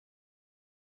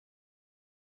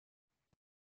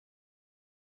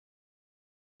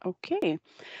Okay.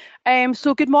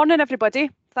 So good morning, everybody.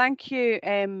 Thank you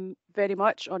very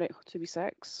much. All right,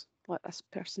 2v6. Let this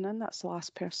person in. That's the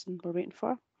last person we're waiting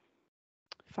for.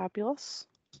 Fabulous.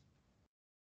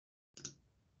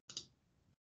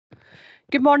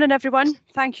 Good morning, everyone.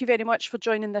 Thank you very much for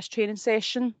joining this training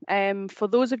session. For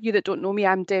those of you that don't know me,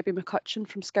 I'm Debbie McCutcheon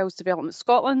from Skills Development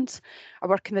Scotland. I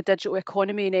work in the digital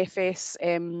economy and FS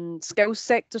skills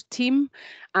sector team,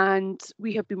 and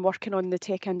we have been working on the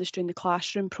tech industry in the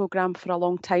classroom programme for a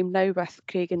long time now with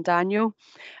Craig and Daniel.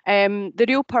 The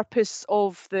real purpose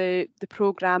of the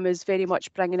programme is very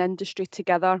much bringing industry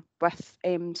together with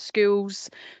schools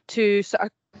to sort of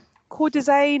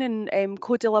co-design and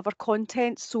co-deliver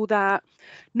content so that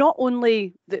not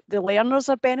only the learners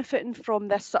are benefiting from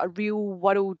this sort of real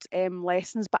world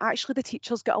lessons, but actually the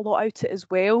teachers get a lot out of it as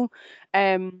well.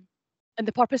 And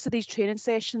the purpose of these training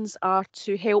sessions are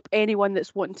to help anyone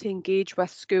that's wanting to engage with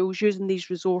schools using these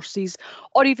resources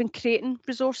or even creating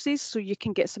resources, so you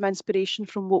can get some inspiration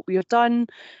from what we have done,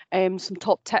 some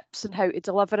top tips on how to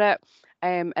deliver it.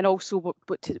 And also what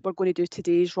we're going to do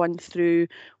today is run through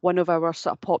one of our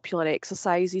sort of popular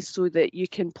exercises so that you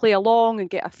can play along and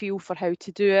get a feel for how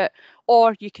to do it,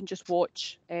 or you can just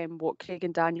watch what Craig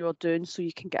and Daniel are doing so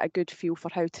you can get a good feel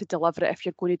for how to deliver it if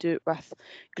you're going to do it with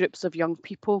groups of young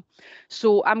people.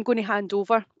 So I'm going to hand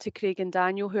over to Craig and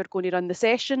Daniel, who are going to run the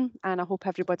session, and I hope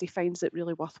everybody finds it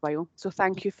really worthwhile. So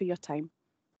thank you for your time.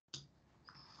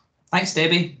 Thanks,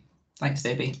 Debbie. Thanks,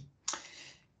 Debbie.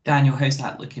 Daniel, how's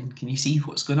that looking? Can you see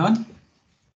what's going on?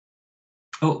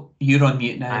 Oh, you're on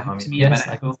mute now. I'm on mute. Yes,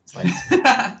 I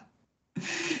can.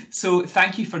 So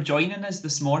thank you for joining us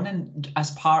this morning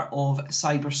as part of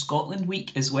Cyber Scotland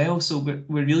Week as well. So we're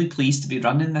really pleased to be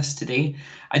running this today.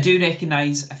 I do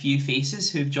recognise a few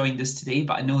faces who've joined us today,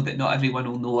 but I know that not everyone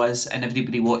will know us and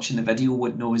everybody watching the video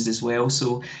won't know us as well.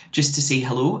 So just to say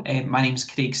hello, my name's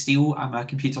Craig Steele. I'm a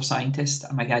computer scientist,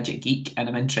 I'm a gadget geek, and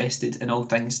I'm interested in all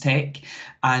things tech.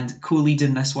 And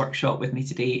co-leading this workshop with me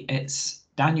today, it's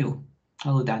Daniel.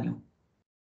 Hello, Daniel.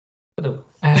 Hello.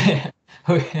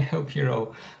 Hope you're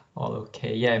all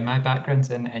okay. Yeah, my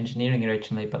background's in engineering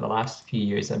originally, but the last few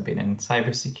years I've been in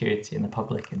cybersecurity in the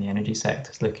public and the energy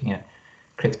sectors, looking at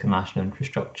critical national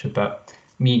infrastructure. But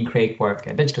me and Craig work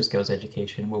at Digital Skills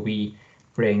Education, where we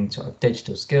bring sort of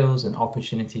digital skills and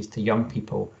opportunities to young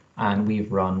people, and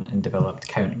we've run and developed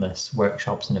countless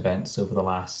workshops and events over the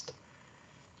last,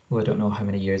 well, I don't know how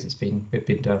many years it's been. We've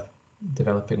been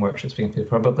developing workshops for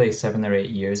probably 7 or 8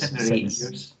 years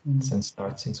since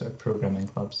starting sort of programming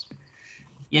clubs.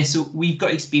 Yeah, so we've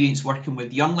got experience working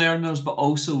with young learners, but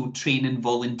also training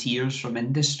volunteers from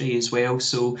industry as well.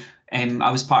 So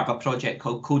I was part of a project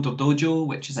called Coder Dojo,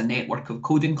 which is a network of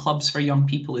coding clubs for young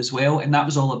people as well. And that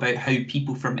was all about how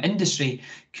people from industry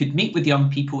could meet with young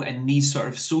people in these sort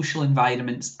of social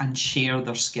environments and share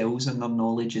their skills and their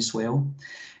knowledge as well.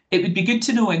 It would be good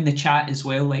to know in the chat as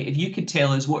well, like if you could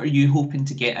tell us what are you hoping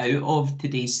to get out of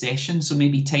today's session. So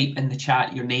maybe type in the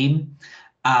chat your name,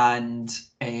 and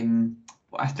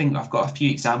I think I've got a few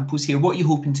examples here. What are you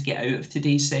hoping to get out of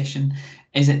today's session?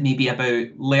 Is it maybe about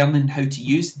learning how to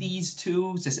use these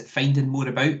tools? Is it finding more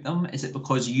about them? Is it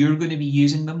because you're going to be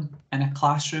using them in a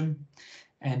classroom?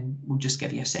 And we'll just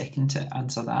give you a second to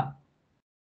answer that.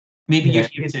 Maybe you're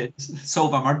here to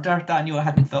solve a murder, Daniel. I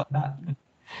hadn't thought that.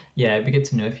 Yeah, it'd be good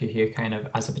to know if you're here kind of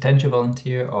as a potential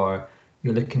volunteer, or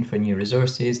you're looking for new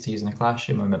resources to use in a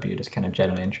classroom, or maybe you're just kind of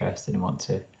generally interested and want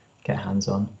to get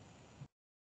hands-on.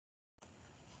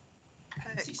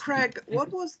 Craig,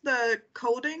 what was the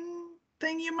coding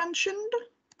thing you mentioned?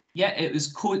 Yeah, it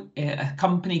was a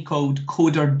company called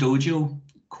Coder Dojo.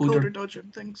 Coder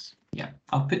Dojo, thanks. Yeah,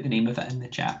 I'll put the name of it in the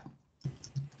chat.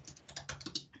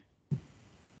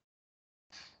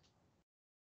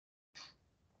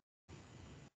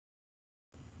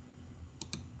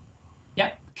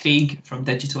 Yeah, Craig from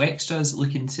Digital Extras,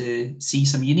 looking to see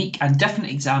some unique and different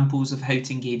examples of how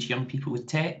to engage young people with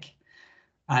tech.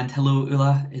 And hello,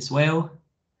 Ula, as well.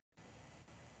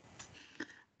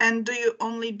 And do you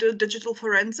only do digital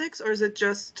forensics, or is it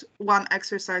just one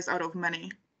exercise out of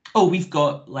many? Oh, we've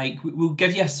got, like, we'll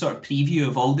give you a sort of preview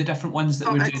of all the different ones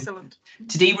that we're doing. Excellent.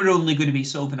 Today we're only going to be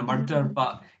solving a murder,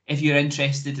 but if you're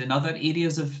interested in other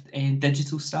areas of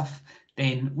digital stuff,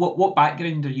 then what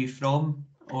background are you from?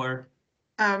 Or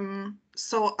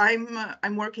so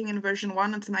I'm working in version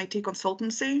 1. It's an IT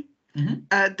consultancy.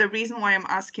 The reason why I'm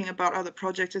asking about other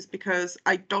projects is because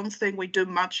I don't think we do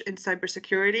much in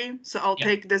cybersecurity. So I'll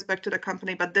take this back to the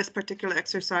company, but this particular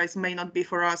exercise may not be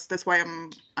for us. That's why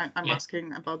I'm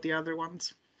asking about the other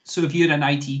ones. So if you're an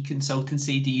IT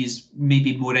consultancy, do you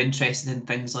maybe more interested in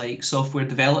things like software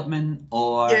development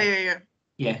or? Yeah.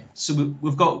 Yeah, so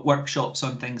we've got workshops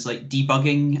on things like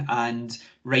debugging and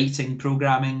writing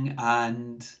programming,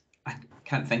 and I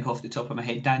can't think off the top of my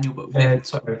head, Daniel, but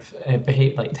sort of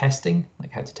behave like testing, like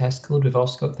how to test code. We've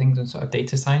also got things on sort of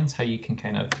data science, how you can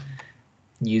kind of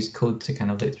use code to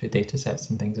kind of look through data sets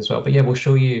and things as well. But yeah, we'll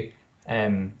show you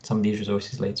some of these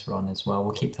resources later on as well.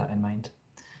 We'll keep that in mind.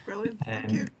 Brilliant,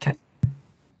 thank you.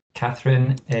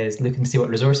 Catherine is looking to see what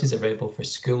resources are available for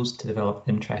schools to develop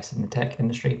interest in the tech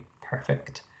industry.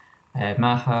 Perfect.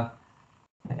 Maha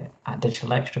at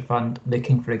Digital Extra Fund,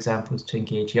 looking for examples to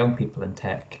engage young people in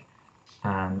tech.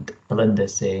 And Belinda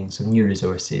saying some new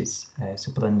resources.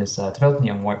 So Belinda's developing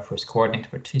a young workforce coordinator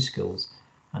for 2 schools,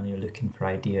 and you're looking for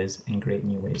ideas and great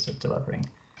new ways of delivering.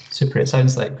 Super. It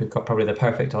sounds like we've got probably the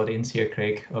perfect audience here,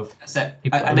 Craig. That's it.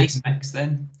 A nice mix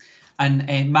then.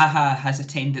 And Maha has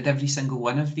attended every single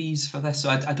one of these for this, so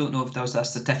I don't know if there's a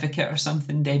certificate or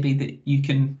something, Debbie, that you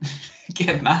can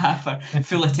give Maha for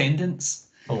full attendance.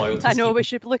 I know, we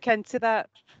should look into that.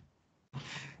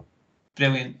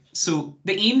 Brilliant. So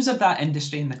the aims of that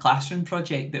Industry in the Classroom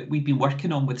project that we've been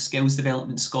working on with Skills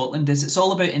Development Scotland is it's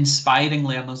all about inspiring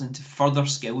learners into further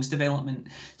skills development.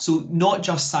 So not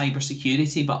just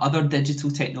cybersecurity, but other digital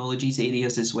technologies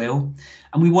areas as well.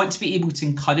 And we want to be able to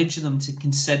encourage them to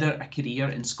consider a career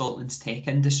in Scotland's tech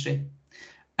industry.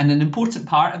 And an important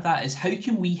part of that is how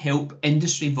can we help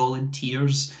industry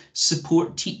volunteers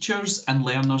support teachers and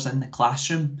learners in the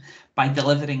classroom by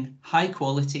delivering high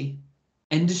quality,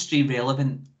 industry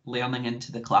relevant learning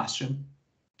into the classroom.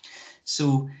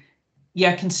 So yeah,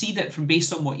 I can see that from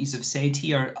based on what you have said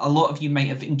here, a lot of you might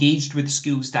have engaged with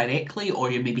schools directly,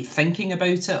 or you're maybe thinking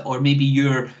about it, or maybe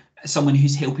you're someone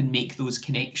who's helping make those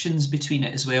connections between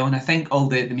it as well. And I think all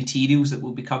the materials that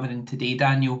we'll be covering today,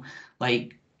 Daniel,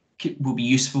 like will be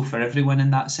useful for everyone in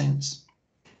that sense.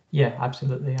 Yeah,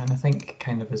 absolutely. And I think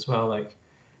kind of as well, like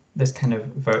this kind of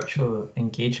virtual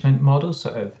engagement model,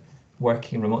 sort of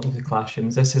working remotely with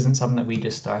classrooms. This isn't something that we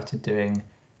just started doing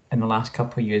in the last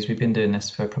couple of years. We've been doing this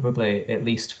for probably at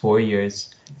least 4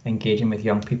 years, engaging with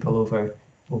young people over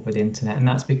the internet. And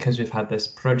that's because we've had this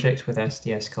project with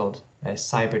SDS called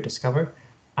Cyber Discover,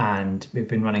 and we've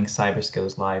been running Cyber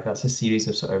Skills Live. That's a series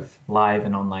of sort of live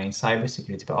and online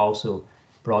cybersecurity, but also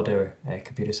broader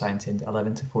computer science into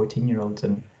 11 to 14-year-olds.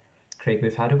 And Craig,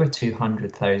 we've had over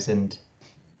 200,000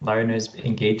 learners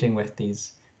engaging with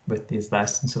these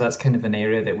lessons. So that's kind of an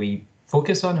area that we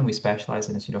focus on and we specialize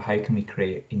in, is, you know, how can we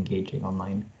create engaging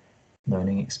online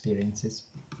learning experiences.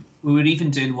 We were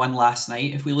even doing one last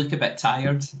night. If we look a bit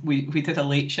tired, we did a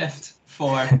late shift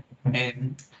for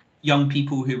young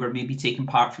people who were maybe taking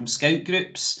part from scout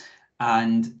groups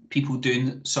and people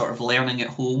doing sort of learning at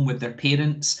home with their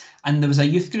parents. And there was a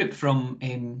youth group from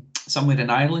somewhere in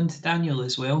Ireland, Daniel,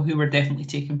 as well, who were definitely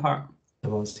taking part.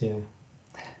 There was, yeah.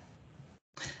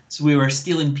 So we were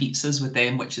stealing pizzas with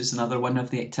them, which is another one of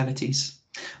the activities.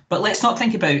 But let's not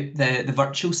think about the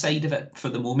virtual side of it for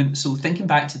the moment. So thinking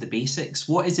back to the basics,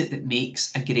 what is it that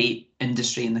makes a great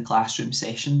Industry in the Classroom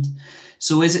session?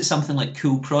 So is it something like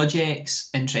cool projects,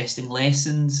 interesting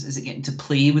lessons? Is it getting to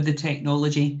play with the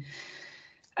technology?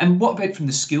 And what about from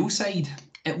the school side?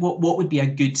 What would be a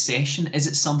good session? Is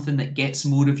it something that gets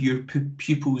more of your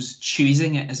pupils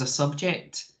choosing it as a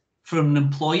subject? From an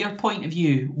employer point of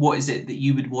view, what is it that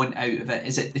you would want out of it?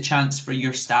 Is it the chance for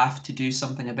your staff to do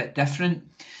something a bit different?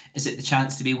 Is it the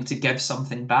chance to be able to give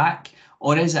something back?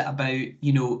 Or is it about,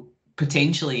 you know,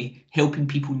 potentially helping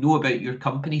people know about your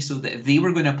company so that if they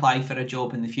were going to apply for a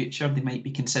job in the future, they might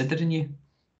be considering you?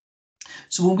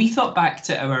 So when we thought back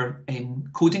to our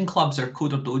coding clubs, our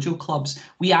Coder Dojo clubs,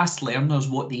 we asked learners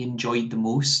what they enjoyed the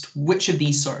most, which of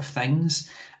these sort of things.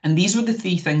 And these were the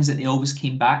 3 things that they always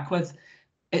came back with.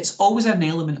 It's always an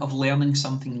element of learning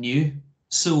something new.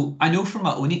 So I know from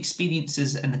my own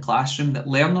experiences in the classroom that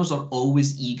learners are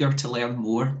always eager to learn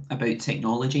more about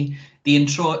technology. They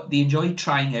enjoy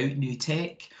trying out new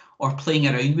tech or playing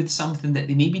around with something that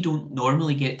they maybe don't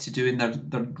normally get to do in their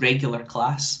regular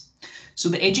class. So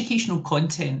the educational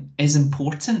content is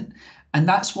important. And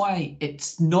that's why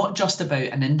it's not just about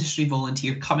an industry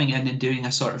volunteer coming in and doing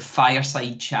a sort of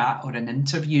fireside chat or an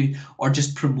interview or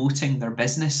just promoting their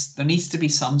business. There needs to be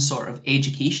some sort of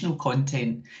educational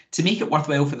content to make it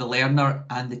worthwhile for the learner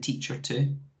and the teacher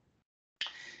too.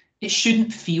 It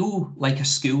shouldn't feel like a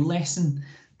school lesson.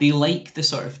 They like the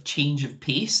sort of change of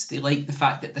pace. They like the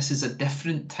fact that this is a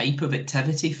different type of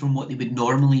activity from what they would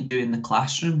normally do in the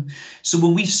classroom. So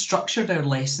when we've structured our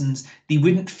lessons, they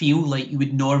wouldn't feel like you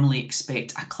would normally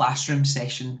expect a classroom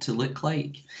session to look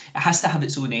like. It has to have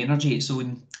its own energy, its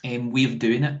own way of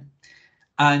doing it.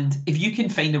 And if you can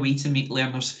find a way to make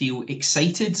learners feel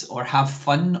excited or have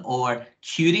fun or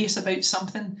curious about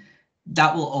something,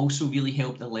 that will also really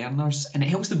help the learners, and it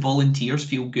helps the volunteers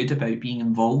feel good about being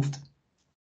involved.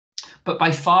 But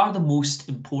by far the most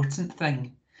important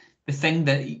thing, the thing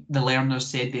that the learners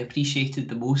said they appreciated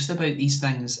the most about these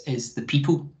things, is the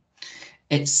people.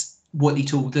 It's what they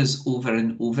told us over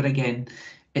and over again.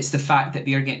 It's the fact that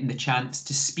they're getting the chance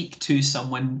to speak to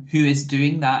someone who is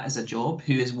doing that as a job,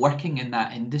 who is working in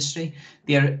that industry.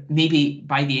 They're maybe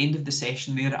by the end of the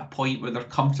session, they're at a point where they're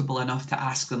comfortable enough to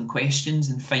ask them questions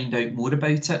and find out more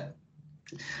about it.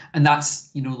 And that's,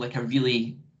 you know, like a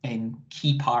really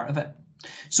key part of it.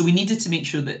 So we needed to make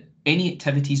sure that any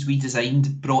activities we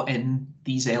designed brought in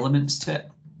these elements to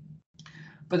it.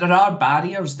 But there are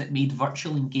barriers that made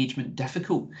virtual engagement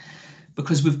difficult,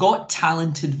 because we've got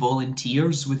talented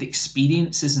volunteers with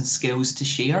experiences and skills to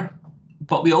share,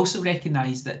 but we also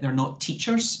recognise that they're not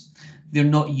teachers. They're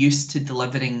not used to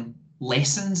delivering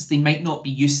lessons. They might not be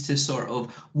used to sort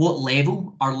of what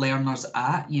level are learners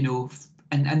at, you know,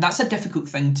 and that's a difficult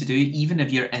thing to do, even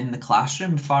if you're in the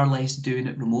classroom, far less doing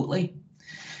it remotely.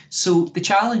 So the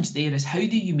challenge there is, how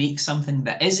do you make something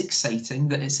that is exciting,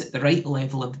 that is at the right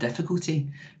level of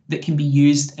difficulty, that can be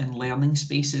used in learning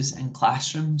spaces in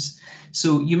classrooms?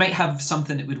 So you might have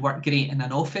something that would work great in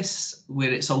an office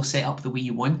where it's all set up the way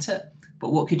you want it,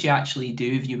 but what could you actually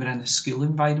do if you were in a school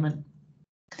environment?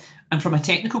 And from a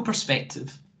technical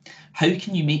perspective, how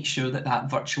can you make sure that that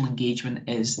virtual engagement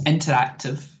is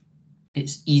interactive,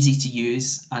 it's easy to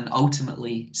use, and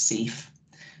ultimately safe?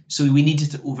 So we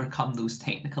needed to overcome those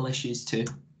technical issues too.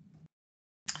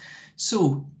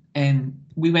 So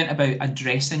we went about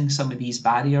addressing some of these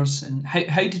barriers. And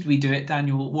how did we do it,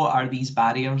 Daniel? What are these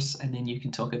barriers? And then you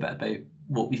can talk a bit about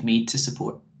what we've made to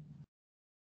support.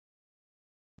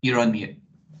 You're on mute.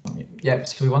 Yeah,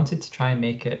 so we wanted to try and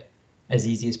make it as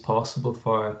easy as possible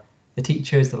for the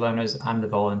teachers, the learners, and the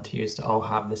volunteers to all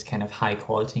have this kind of high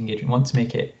quality engagement. We want to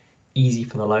make it easy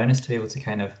for the learners to be able to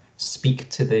kind of speak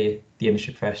to the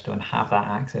industry professional and have that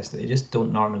access that they just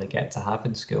don't normally get to have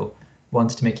in school. We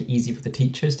wanted to make it easy for the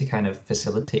teachers to kind of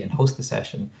facilitate and host the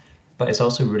session, but it's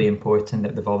also really important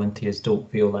that the volunteers don't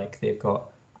feel like they've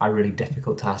got a really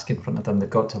difficult task in front of them. They've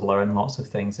got to learn lots of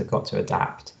things, they've got to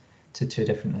adapt to two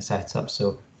different setups.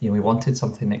 So, you know, we wanted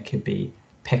something that could be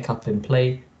pick up and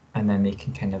play, and then they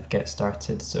can kind of get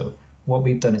started. So what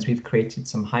we've done is we've created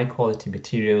some high quality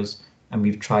materials, and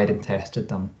we've tried and tested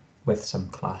them with some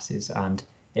classes, and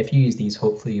if you use these,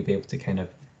 hopefully you'll be able to kind of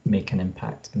make an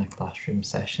impact in a classroom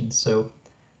session. So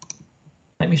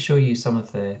let me show you some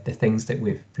of the things that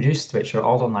we've produced, which are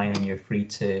all online and you're free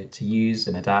to use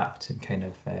and adapt and kind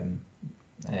of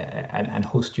and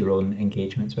host your own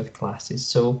engagements with classes.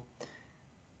 So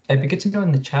it'd be good to know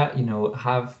in the chat, you know,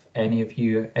 have any of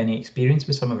you any experience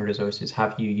with some of the resources?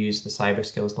 Have you used the Cyber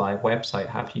Skills Live website?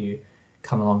 Have you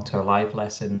come along to a live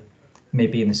lesson?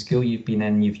 Maybe in the school you've been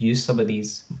in, you've used some of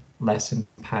these lesson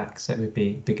packs. It would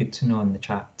be good to know in the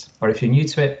chat. Or if you're new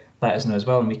to it, let us know as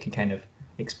well, and we can kind of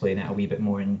explain it a wee bit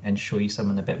more and show you some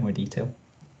in a bit more detail.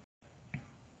 I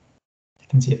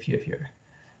can see a few of you are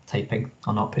typing.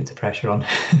 I'll not put the pressure on.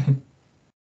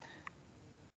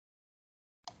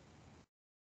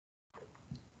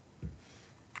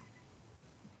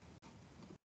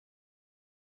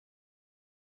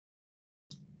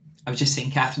 I was just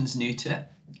saying Catherine's new to it,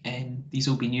 and these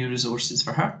will be new resources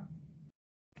for her.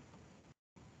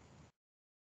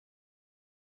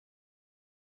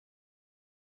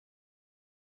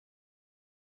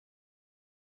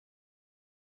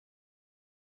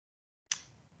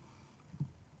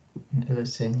 As I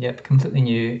was saying, yep, completely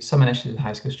new. Some initiatives with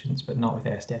high school students, but not with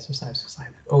SDS or Cyber Skills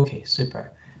Live. Okay,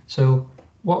 super. So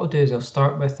what we'll do is I'll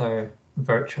start with our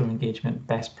virtual engagement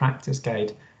best practice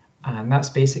guide. And that's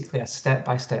basically a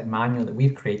step-by-step manual that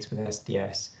we've created with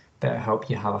SDS that will help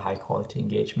you have a high quality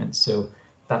engagement. So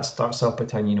that starts off by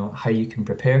telling you know how you can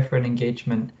prepare for an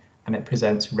engagement, and it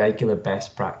presents regular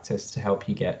best practice to help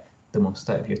you get the most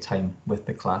out of your time with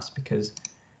the class, because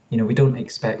you know we don't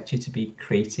expect you to be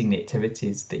creating the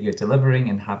activities that you're delivering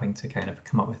and having to kind of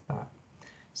come up with that.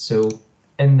 So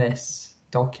in this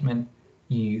document,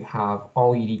 you have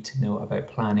all you need to know about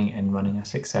planning and running a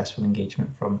successful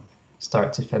engagement from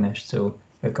start to finish. So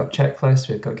we've got checklists,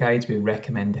 we've got guides, we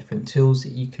recommend different tools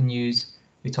that you can use.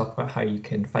 We talk about how you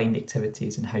can find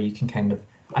activities and how you can kind of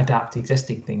adapt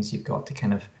existing things you've got to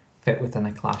kind of fit within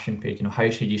a classroom period. You know,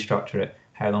 how should you structure it?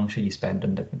 How long should you spend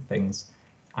on different things?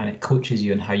 And it coaches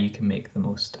you on how you can make the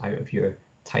most out of your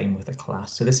time with a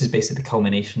class. So this is basically the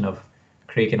culmination of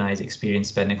Craig and I's experience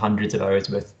spending hundreds of hours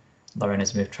with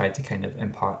learners, and we've tried to kind of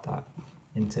impart that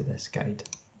into this guide.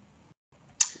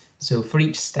 So for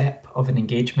each step of an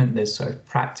engagement, there's sort of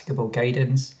practicable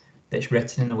guidance that's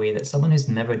written in a way that someone who's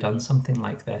never done something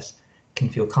like this can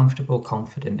feel comfortable,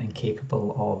 confident, and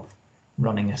capable of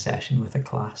running a session with a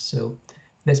class. So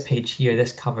this page here,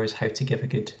 this covers how to give a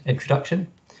good introduction.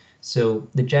 So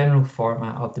the general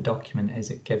format of the document is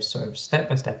it gives sort of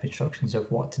step-by-step instructions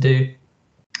of what to do,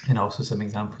 and also some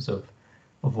examples of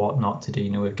what not to do. You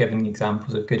know, we've given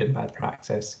examples of good and bad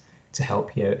practice to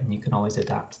help you out, and you can always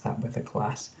adapt that with a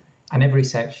class. And every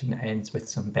section ends with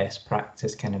some best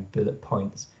practice kind of bullet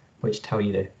points, which tell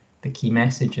you the key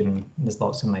message, and there's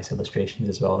lots of nice illustrations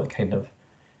as well that kind of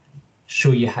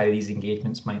show you how these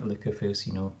engagements might look or feel. So,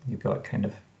 you know, you've got kind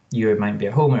of, you might be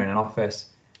at home or in an office,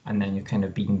 and then you're kind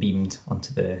of being beamed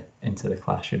into the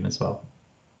classroom as well.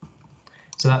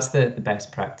 So that's the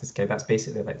best practice guide. That's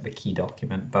basically like the key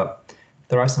document, but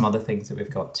there are some other things that we've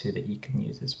got too that you can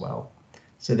use as well.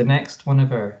 So the next one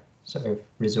of our sort of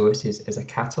resources is a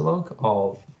catalogue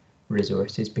of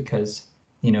resources, because,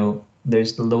 you know,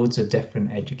 there's loads of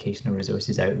different educational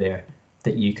resources out there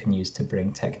that you can use to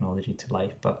bring technology to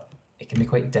life, but it can be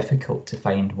quite difficult to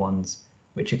find ones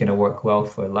which are going to work well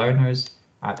for learners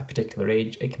at a particular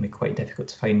age. It can be quite difficult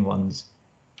to find ones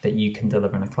that you can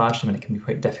deliver in a classroom, and it can be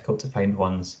quite difficult to find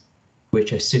ones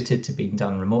which are suited to being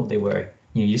done remotely, where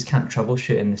you just can't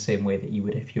troubleshoot in the same way that you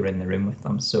would if you're in the room with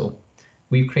them. So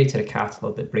we've created a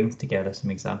catalogue that brings together some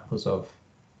examples of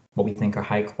what we think are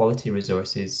high quality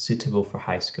resources suitable for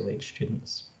high school age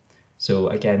students. So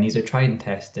again, these are tried and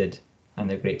tested, and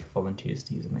they're great for volunteers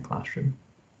to use in the classroom.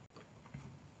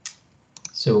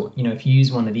 So, you know, if you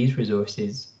use one of these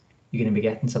resources, you're going to be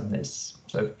getting something that's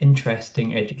sort of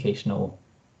interesting, educational,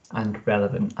 and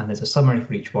relevant. And there's a summary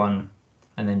for each one,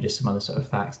 and then just some other sort of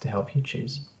facts to help you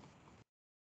choose.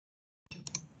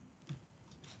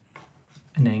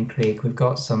 And then, Craig, we've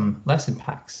got some lesson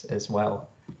packs as well.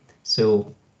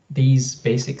 So these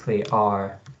basically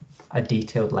are a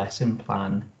detailed lesson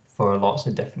plan for lots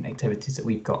of different activities that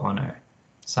we've got on our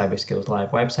Cyber Skills Live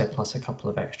website, plus a couple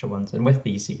of extra ones. And with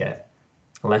these, you get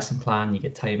a lesson plan, you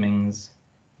get timings,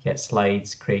 you get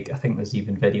slides. Craig, I think there's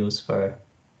even videos for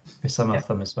some of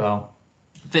them as well.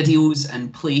 Videos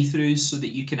and playthroughs so that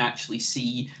you can actually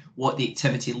see what the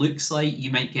activity looks like.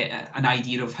 You might get an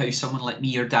idea of how someone like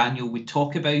me or Daniel would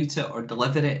talk about it or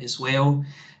deliver it as well.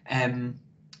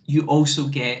 You also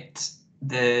get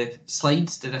the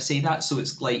slides. Did I say that? So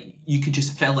it's like you could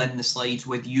just fill in the slides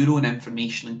with your own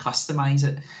information and customize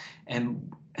it.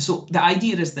 So the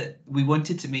idea is that we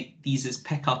wanted to make these as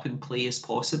pick up and play as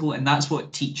possible, and that's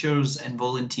what teachers and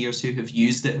volunteers who have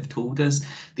used it have told us.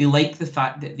 They like the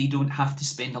fact that they don't have to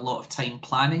spend a lot of time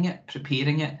planning it,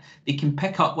 preparing it. They can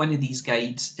pick up one of these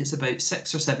guides. It's about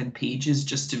 6 or 7 pages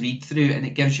just to read through, and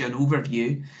it gives you an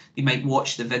overview. They might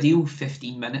watch the video,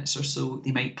 15 minutes or so.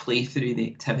 They might play through the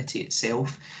activity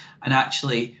itself. And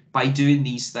actually, by doing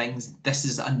these things, this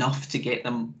is enough to get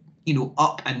them, you know,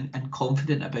 up and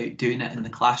confident about doing it in the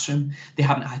classroom. They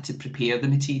haven't had to prepare the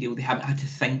material. They haven't had to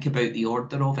think about the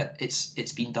order of it.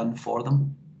 It's been done for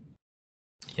them.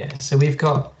 Yeah, so we've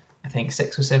got, I think,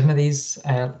 6 or 7 of these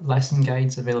lesson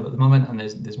guides available at the moment, and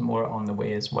there's more on the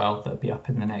way as well that'll be up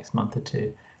in the next month or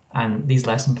two. And these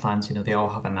lesson plans, you know, they all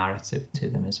have a narrative to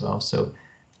them as well. So,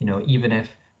 you know, even if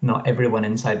not everyone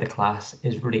inside the class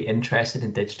is really interested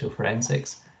in digital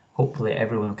forensics, hopefully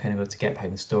everyone will kind of be able to get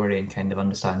behind the story and kind of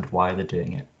understand why they're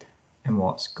doing it and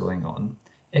what's going on.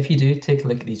 If you do take a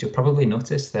look at these, you'll probably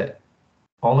notice that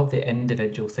all of the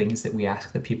individual things that we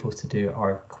ask the people to do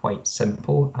are quite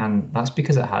simple, and that's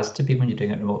because it has to be when you're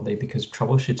doing it remotely, because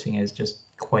troubleshooting is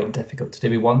just quite difficult to do.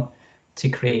 We want to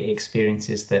create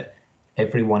experiences that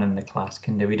everyone in the class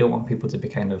can do. We don't want people to be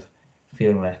kind of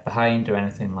feeling left behind or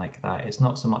anything like that. It's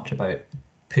not so much about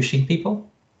pushing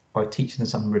people or teaching them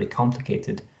something really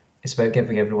complicated. It's about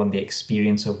giving everyone the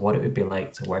experience of what it would be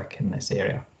like to work in this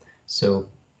area. So,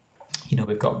 you know,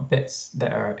 we've got bits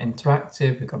that are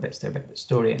interactive, we've got bits that are a bit of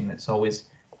story, and it's always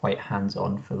quite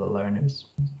hands-on for the learners.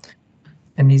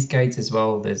 In these guides as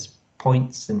well, there's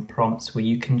points and prompts where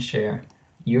you can share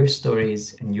your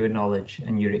stories and your knowledge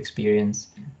and your experience.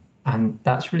 And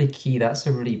that's really key. That's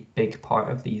a really big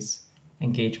part of these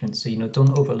engagements. So, you know,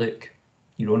 don't overlook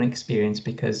your own experience,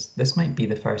 because this might be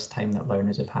the first time that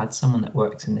learners have had someone that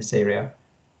works in this area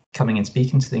coming and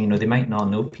speaking to them. You know, they might not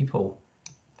know people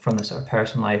from the sort of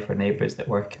personal life or neighbours that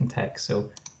work in tech.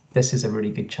 So this is a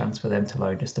really good chance for them to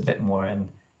learn just a bit more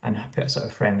and put a sort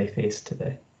of friendly face to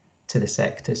the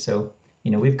sector. So,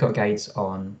 you know, we've got guides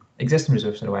on existing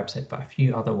resources on our website, but a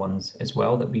few other ones as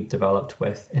well that we've developed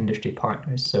with industry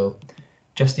partners. So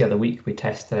just the other week, we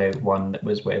tested out one that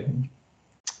was with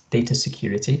data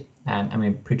security, and we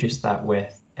produced that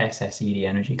with SSE, the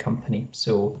energy company.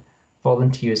 So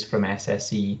volunteers from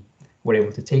SSE were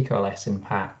able to take our lesson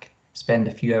pack, spend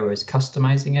a few hours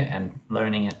customizing it and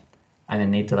learning it, and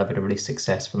then they delivered a really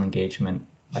successful engagement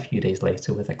a few days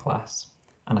later with a class.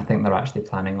 And I think they're actually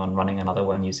planning on running another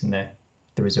one using the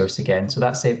resource again. So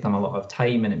that saved them a lot of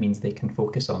time, and it means they can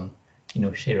focus on,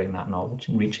 sharing that knowledge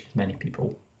and reaching as many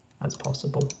people as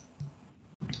possible.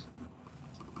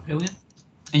 Brilliant.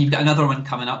 And you've got another one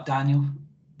coming up, Daniel.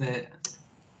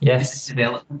 Yes.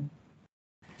 Development.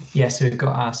 Yeah, so we've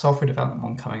got a software development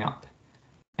one coming up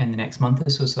in the next month or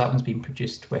so. So that one's being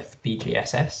produced with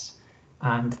BGSS,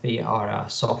 and they are a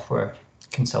software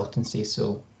consultancy.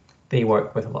 So they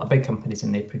work with a lot of big companies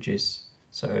and they produce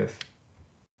sort of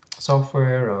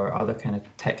software or other kind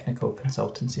of technical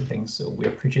consultancy things. So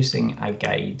we're producing a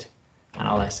guide and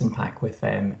a lesson pack with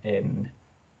them in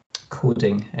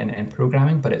coding and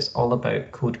programming, but it's all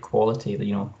about code quality.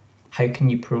 How can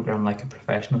you program like a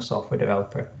professional software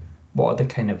developer? What are the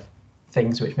kind of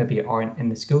things which maybe aren't in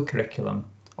the school curriculum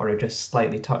or are just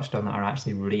slightly touched on that are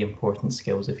actually really important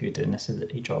skills if you're doing this as a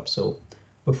job? So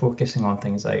we're focusing on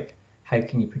things like how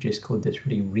can you produce code that's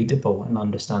really readable and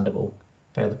understandable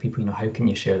by other people? How can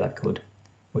you share that code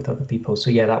with other people? So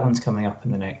yeah, that one's coming up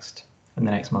in the next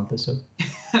month or so.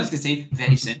 I was going to say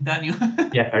very soon, Daniel.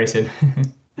 Yeah, very soon.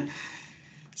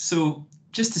 So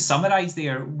just to summarise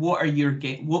there, what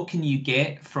can you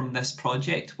get from this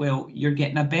project? Well, you're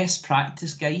getting a best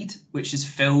practice guide, which is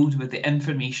filled with the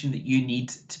information that you need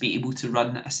to be able to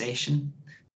run a session.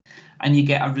 And you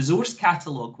get a resource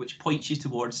catalogue, which points you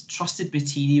towards trusted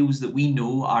materials that we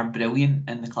know are brilliant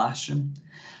in the classroom.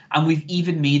 And we've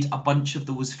even made a bunch of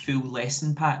those full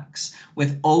lesson packs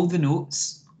with all the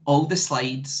notes, all the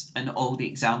slides and all the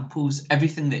examples,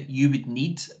 everything that you would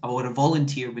need or a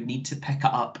volunteer would need to pick it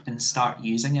up and start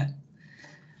using it.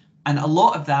 And a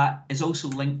lot of that is also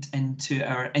linked into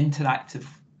our interactive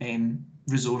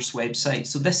resource website.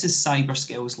 So this is Cyber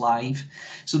Skills Live.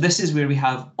 So this is where we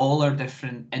have all our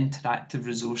different interactive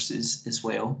resources as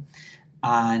well.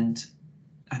 And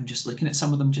I'm just looking at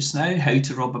some of them just now. How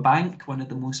to rob a bank, one of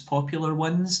the most popular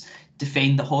ones.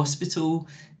 Defend the hospital.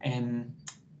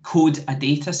 Code a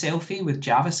data selfie with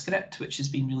JavaScript, which has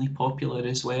been really popular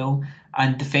as well.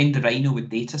 And Defend the Rhino with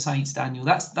data science, Daniel.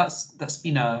 That's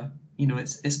been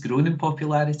it's grown in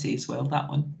popularity as well, that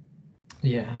one.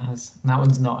 Yeah, that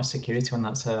one's not a security one,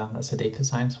 that's a data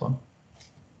science one.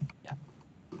 Yeah.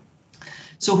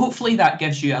 So hopefully that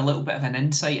gives you a little bit of an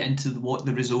insight into what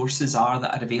the resources are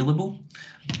that are available.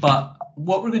 But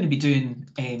what we're going to be doing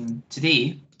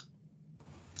today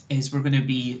is we're going to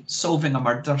be solving a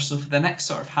murder. So for the next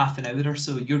sort of half an hour or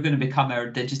so, you're going to become our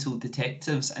digital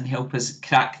detectives and help us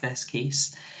crack this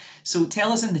case. So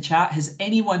tell us in the chat, has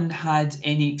anyone had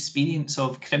any experience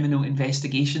of criminal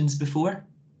investigations before?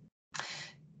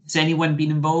 Has anyone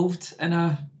been involved in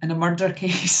a murder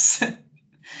case?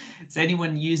 Has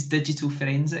anyone used digital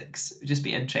forensics? It would just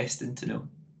be interesting to know.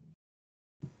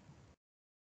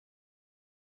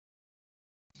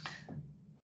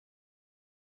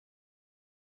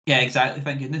 Yeah, exactly.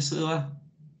 Thank goodness, Lula.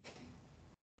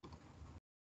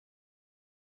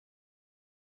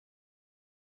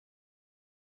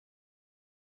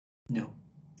 No.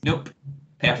 Nope.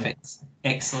 Perfect.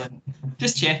 Excellent.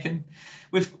 Just checking.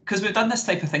 Because we've done this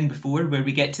type of thing before where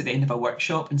we get to the end of a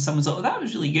workshop and someone's like, oh, that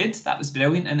was really good. That was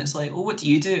brilliant. And it's like, oh, what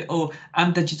do you do? Oh,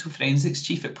 I'm Digital Forensics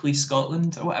Chief at Police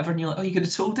Scotland or whatever. And you're like, oh, you could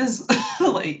have told us.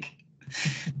 Like,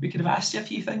 we could have asked you a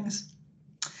few things.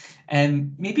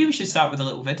 Maybe we should start with a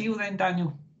little video then,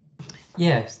 Daniel.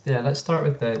 Yes, yeah, let's start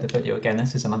with the video again.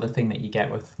 This is another thing that you get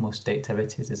with most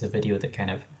activities is a video that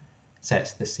kind of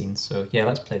sets the scene. So yeah,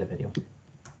 let's play the video.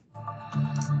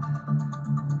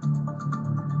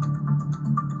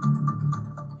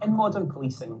 In modern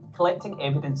policing, collecting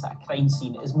evidence at a crime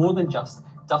scene is more than just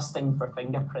dusting for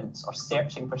fingerprints or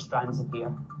searching for strands of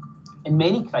hair. In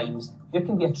many crimes, there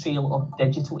can be a trail of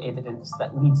digital evidence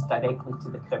that leads directly to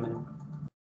the criminal.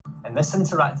 In this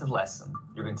interactive lesson,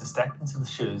 you're going to step into the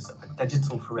shoes of a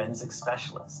digital forensics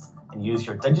specialist and use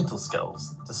your digital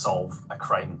skills to solve a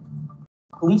crime.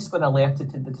 Police were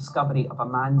alerted to the discovery of a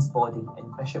man's body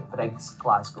in Bishopbriggs,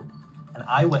 Glasgow. An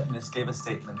eyewitness gave a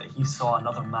statement that he saw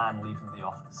another man leaving the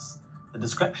office. The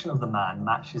description of the man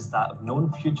matches that of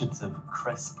known fugitive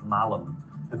Chris Mallum,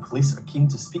 who police are keen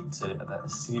to speak to about a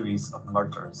series of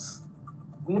murders.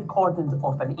 We're cordoned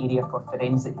off an area for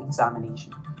forensic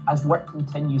examination as work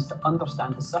continues to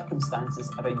understand the circumstances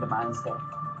around the man's death.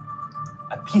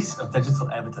 A piece of digital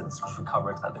evidence was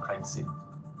recovered at the crime scene.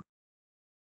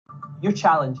 Your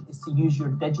challenge is to use your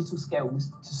digital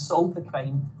skills to solve the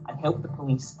crime and help the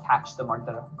police catch the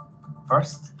murderer.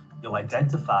 First, You'll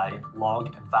identify,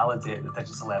 log, and validate the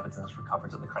digital evidence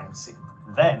recovered at the crime scene.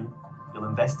 Then, you'll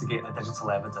investigate the digital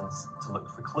evidence to look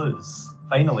for clues.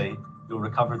 Finally, you'll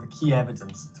recover the key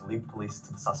evidence to lead police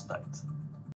to the suspect.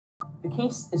 The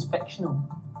case is fictional,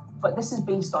 but this is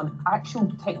based on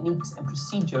actual techniques and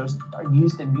procedures that are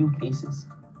used in real cases.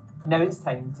 Now it's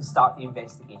time to start the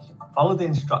investigation. Follow the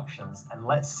instructions and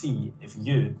let's see if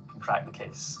you can crack the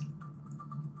case.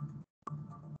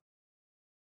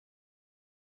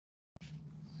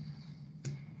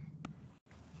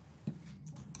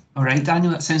 All right,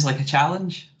 Daniel, that sounds like a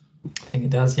challenge. I think it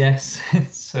does, yes.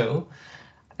 So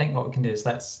I think what we can do is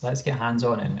let's get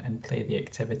hands-on and play the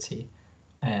activity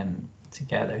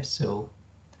together. So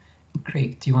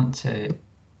Craig, do you want to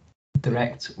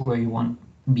direct where you want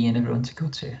me and everyone to go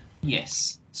to?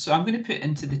 Yes. So I'm going to put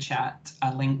into the chat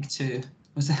a link to,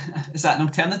 is that an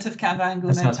alternative camera angle?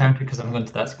 It's not time because I'm going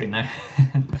to that screen now.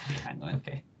 Hang on.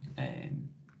 Okay.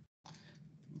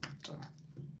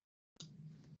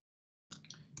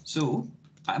 So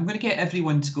I'm going to get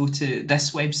everyone to go to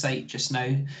this website just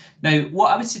now. Now,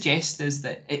 what I would suggest is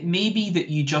that it may be that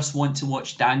you just want to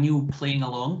watch Daniel playing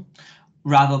along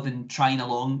rather than trying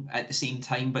along at the same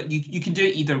time, but you can do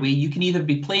it either way. You can either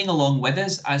be playing along with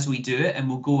us as we do it and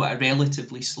we'll go at a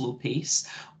relatively slow pace,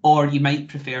 or you might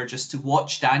prefer just to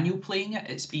watch Daniel playing it.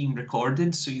 It's being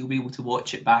recorded, so you'll be able to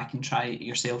watch it back and try it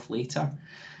yourself later.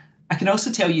 I can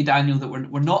also tell you, Daniel, that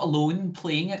we're not alone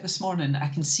playing it this morning. I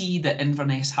can see that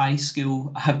Inverness High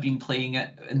School have been playing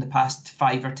it in the past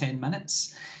 5 or 10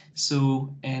 minutes.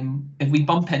 So if we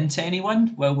bump into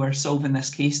anyone while we're solving this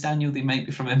case, Daniel, they might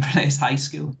be from Inverness High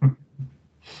School.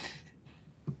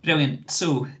 Brilliant.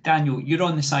 So, Daniel, you're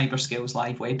on the Cyber Skills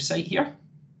Live website here.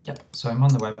 Yep. So I'm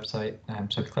on the website.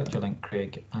 So I've clicked your link,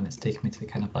 Craig, and it's taken me to the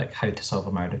kind of like how to solve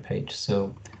a murder page.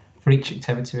 So for each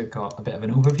activity, we've got a bit of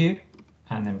an overview.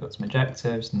 And then we've got some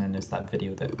objectives, and then there's that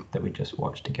video that we just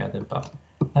watched together. But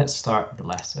let's start the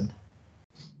lesson.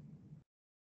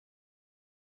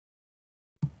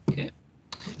 Okay.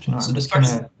 Do you know what, so I'm just going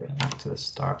to go back to the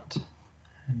start.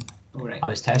 All right. I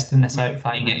was testing this out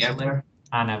 5 minutes earlier,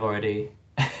 and I've already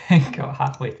got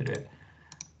halfway through it.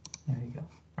 There you go.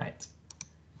 Right.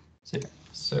 Super.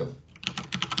 So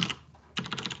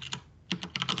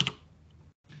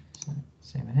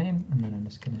say my name, and then I'm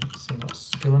just going to say what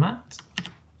school I'm at.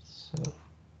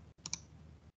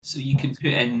 So you can put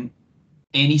in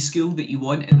any school that you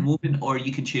want at the moment, or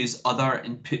you can choose other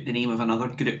and put the name of another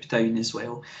group down as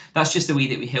well. That's just the way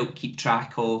that we help keep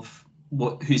track of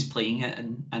who's playing it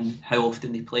and how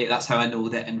often they play it. That's how I know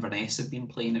that Inverness have been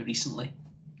playing it recently.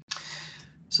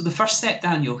 So the first step,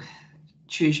 Daniel,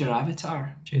 choose your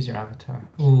avatar. Choose your avatar.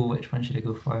 Oh, which one should I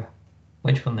go for?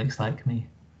 Which one looks like me?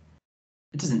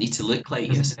 It doesn't need to look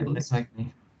like you. It looks like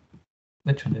me.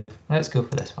 Which one? Let's go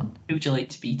for this one. Who would you like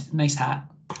to be? Nice hat.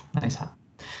 Nice hat.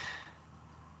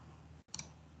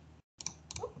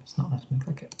 It's not letting me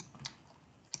click it.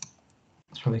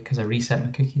 It's probably because I reset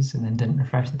my cookies and then didn't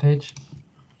refresh the page.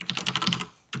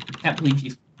 Can't believe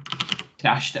you've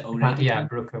crashed it already. Yeah, I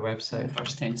broke our website. The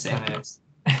first 10 seconds.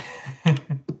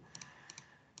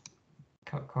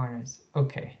 Cut corners.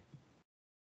 Okay.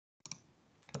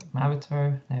 Click my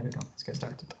avatar. There we go. Let's get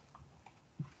started.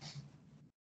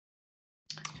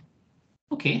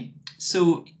 Okay,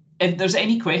 so if there's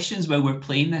any questions while we're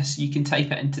playing this, you can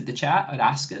type it into the chat or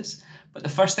ask us. But the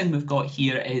first thing we've got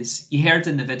here is, you heard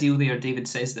in the video there, David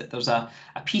says that there's a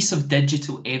piece of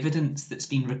digital evidence that's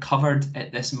been recovered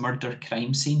at this murder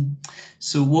crime scene.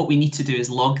 So what we need to do is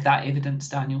log that evidence,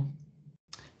 Daniel.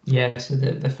 Yeah, so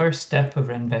the first step of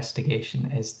our investigation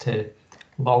is to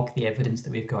log the evidence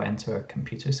that we've got into our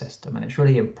computer system. And it's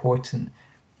really important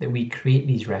that we create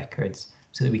these records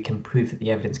so that we can prove that the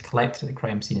evidence collected at the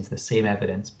crime scene is the same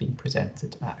evidence being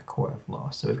presented at a court of law.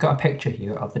 So we've got a picture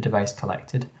here of the device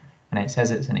collected, and it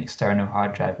says it's an external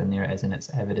hard drive, and there it is in its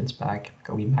evidence bag. We've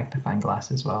got a wee magnifying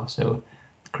glass as well. So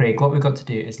Craig, what we've got to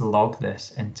do is log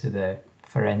this into the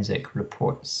forensic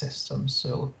report system.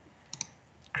 So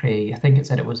Craig, I think it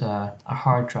said it was a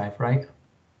hard drive, right?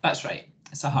 That's right,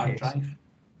 it's a hard drive.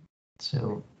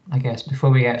 So I guess before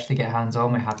we actually get hands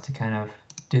on, we have to kind of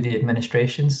do the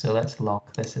administration. So let's log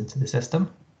this into the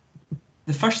system.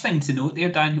 The first thing to note there,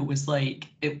 Daniel, was like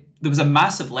there was a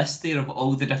massive list there of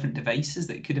all the different devices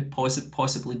that could have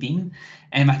possibly been.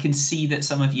 I can see that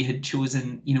some of you had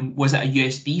chosen, was it a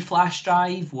USB flash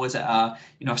drive? Was it a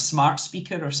smart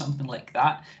speaker or something like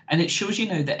that? And it shows you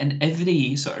now that in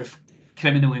every sort of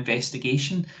criminal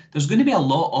investigation, there's going to be a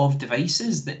lot of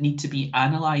devices that need to be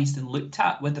analysed and looked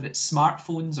at, whether it's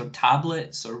smartphones or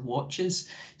tablets or watches.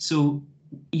 So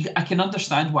I can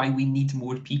understand why we need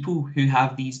more people who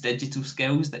have these digital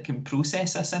skills that can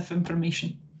process this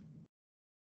information.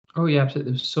 Oh yeah,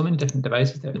 absolutely. There's so many different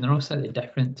devices there, and they're all slightly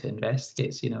different to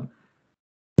investigate. So, you know,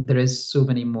 there is so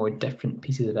many more different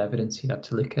pieces of evidence you have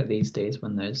to look at these days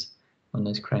when there's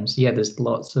crimes. So yeah, there's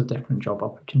lots of different job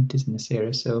opportunities in this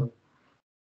area. So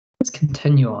let's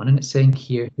continue on, and it's saying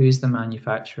here, who's the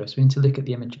manufacturer? So we need to look at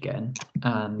the image again,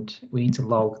 and we need to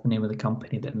log the name of the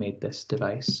company that made this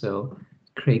device. So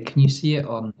Craig, can you see it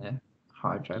on the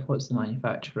hard drive? What's the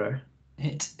manufacturer?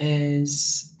 It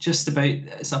is just about,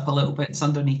 it's up a little bit, it's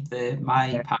underneath the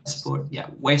My Passport. Yeah,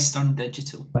 Western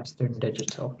Digital. Western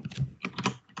Digital.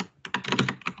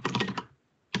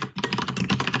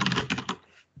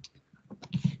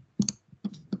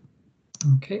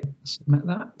 Okay, submit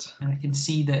that. And I can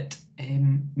see that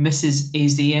Mrs.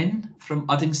 AZN from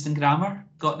Uddingston Grammar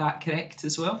got that correct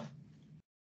as well.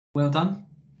 Well done.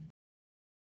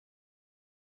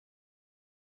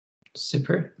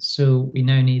 Super. So we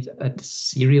now need a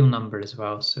serial number as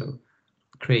well. So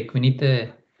Craig, we need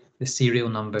the serial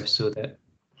number so that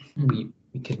we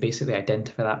can basically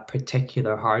identify that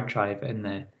particular hard drive in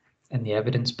the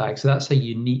evidence bag. So that's a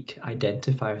unique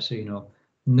identifier. So, you know,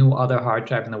 no other hard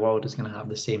drive in the world is going to have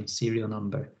the same serial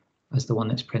number as the one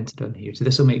that's printed on here. So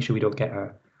this will make sure we don't get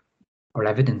our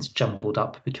evidence jumbled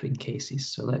up between cases.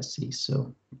 So let's see.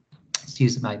 So let's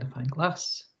use the magnifying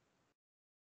glass.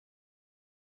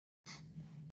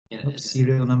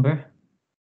 Serial number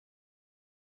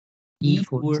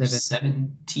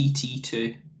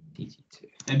E47TT2.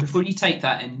 And before you type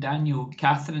that in, Daniel,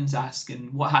 Catherine's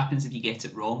asking what happens if you get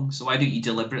it wrong. So why don't you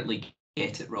deliberately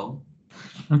get it wrong?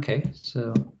 Okay,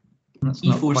 so that's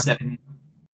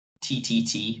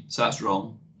E47TTT. So that's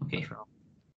wrong. Okay. That's wrong.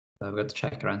 So I've got to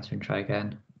check our answer and try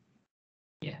again.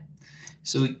 Yeah.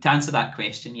 So to answer that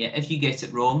question, yeah, if you get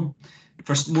it wrong,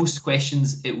 for most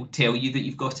questions, it will tell you that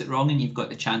you've got it wrong and you've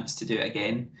got the chance to do it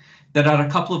again. There are a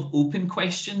couple of open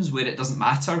questions where it doesn't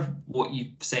matter what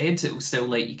you've said, it will still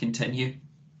let you continue.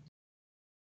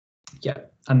 Yeah,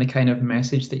 and the kind of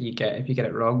message that you get if you get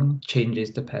it wrong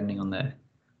changes depending on the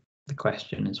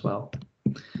question as well.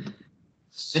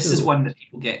 This is one that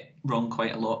people get wrong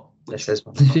quite a lot. This is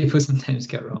one that people sometimes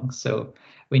get wrong. So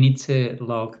we need to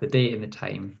log the date and the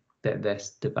time that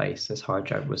this device, this hard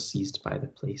drive, was seized by the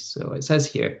police. So it says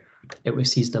here, it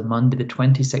was seized on Monday, the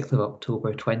 26th of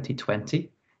October,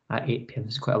 2020 at 8 p.m.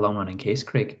 This is quite a long running case,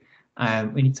 Craig.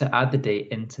 We need to add the date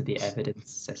into the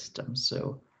evidence system.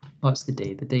 So what's the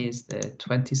day? The day is the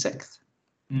 26th.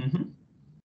 Mm-hmm.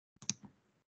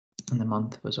 And the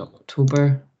month was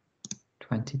October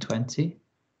 2020.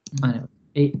 And it was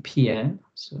 8 p.m.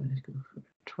 So let's go for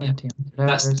 20. Yeah.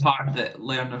 That's the part that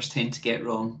learners tend to get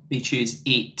wrong. They choose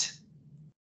 8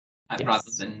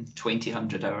 rather than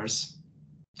 2000 hours.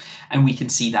 And we can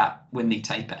see that when they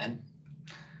type it in.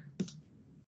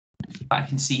 But I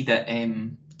can see that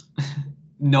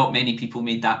not many people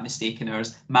made that mistake in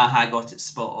ours. Maha got it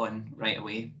spot on right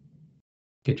away.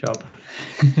 Good job.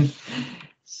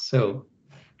 So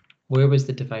where was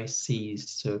the device seized?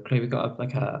 So Craig, we got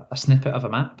like a snippet of a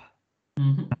map.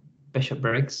 Mm-hmm. Bishop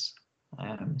Briggs.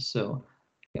 So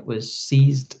it was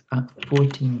seized at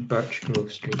 14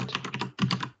 Birchgrove Street.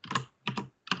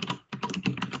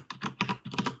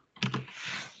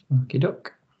 Okie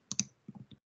doke.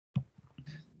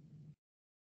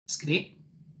 That's great.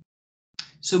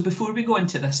 So before we go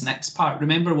into this next part,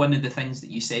 remember one of the things that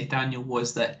you said, Daniel,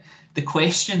 was that the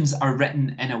questions are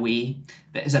written in a way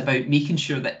that is about making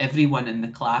sure that everyone in the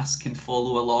class can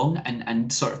follow along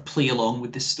and sort of play along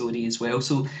with the story as well.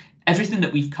 So everything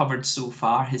that we've covered so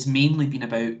far has mainly been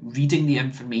about reading the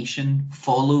information,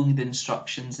 following the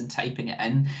instructions and typing it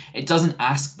in. It doesn't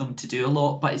ask them to do a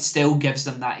lot, but it still gives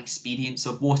them that experience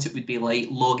of what it would be like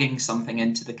logging something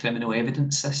into the criminal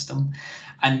evidence system.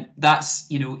 And that's,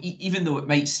 you know, even though it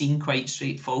might seem quite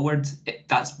straightforward,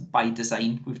 that's by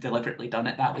design. We've deliberately done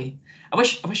it that way. I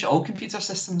wish all computer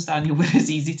systems, Daniel, were as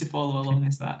easy to follow along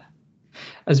as that.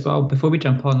 As well, before we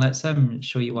jump on, let's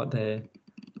show you what the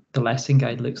lesson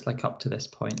guide looks like up to this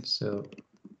point. So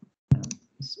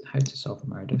how to solve a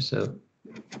murder. So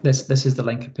this is the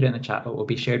link. I put it in the chat, but will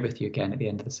be shared with you again at the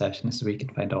end of the session. This is where you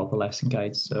can find all the lesson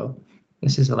guides. So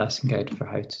this is a lesson guide for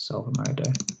how to solve a murder.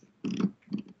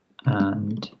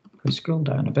 And if we scroll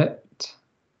down a bit,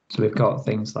 so we've got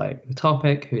things like the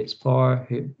topic, who it's for,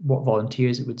 what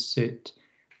volunteers it would suit,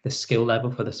 the skill level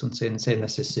for this one, saying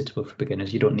this is suitable for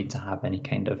beginners. You don't need to have any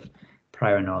kind of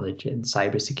prior knowledge in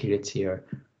cybersecurity or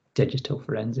digital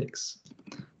forensics.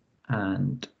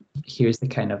 And here's the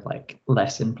kind of like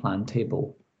lesson plan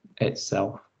table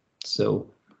itself.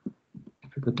 So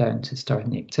if we go down to starting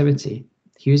the activity,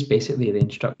 here's basically the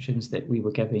instructions that we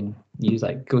were giving you,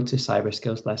 like go to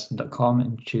cyberskillslesson.com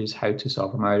and choose how to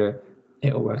solve a murder.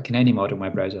 It'll work in any modern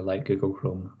web browser like Google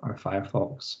Chrome or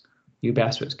Firefox. You'll be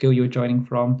asked what school you're joining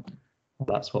from. Well,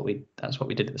 that's what we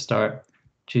did at the start.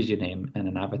 Choose your name and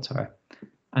an avatar.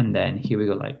 And then here we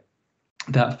go, like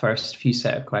that first few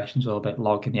set of questions are all about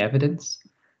logging the evidence.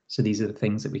 So these are the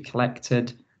things that we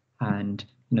collected, and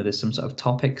there's some sort of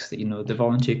topics that the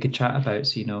volunteer could chat about.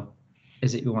 So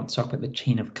is it we want to talk about the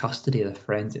chain of custody, the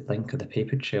forensic link, or the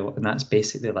paper trail, and that's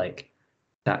basically like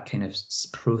that kind of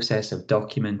process of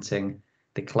documenting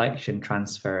the collection,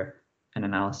 transfer, and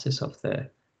analysis of the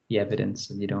evidence.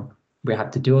 And we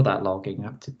have to do all that logging. We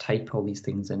have to type all these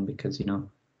things in because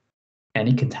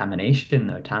any contamination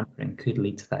or tampering could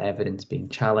lead to that evidence being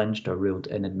challenged or ruled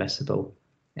inadmissible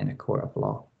in a court of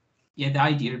law. Yeah, the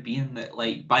idea being that,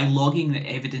 like, by logging the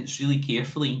evidence really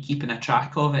carefully and keeping a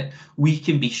track of it, we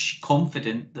can be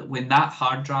confident that when that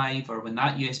hard drive or when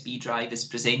that USB drive is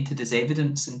presented as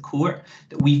evidence in court,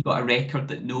 that we've got a record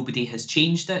that nobody has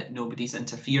changed it, nobody's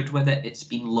interfered with it, it's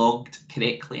been logged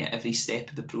correctly at every step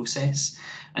of the process.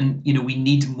 And, we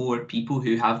need more people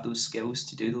who have those skills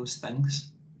to do those things.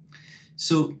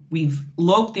 So we've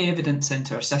logged the evidence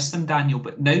into our system, Daniel,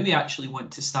 but now we actually want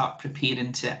to start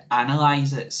preparing to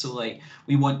analyse it. So like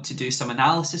we want to do some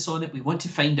analysis on it. We want to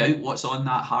find out what's on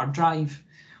that hard drive.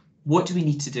 What do we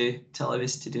need to do to allow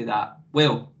us to do that?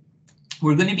 Well,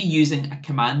 we're going to be using a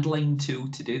command line tool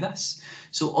to do this.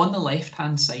 So on the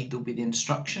left-hand side, there'll be the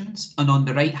instructions, and on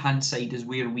the right-hand side is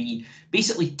where we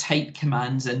basically type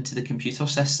commands into the computer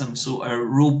system. So our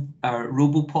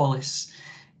Robopolis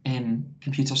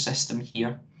computer system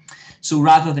here. So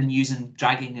rather than using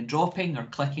dragging and dropping or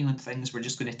clicking on things, we're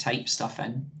just going to type stuff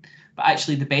in. But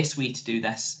actually the best way to do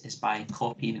this is by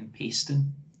copying and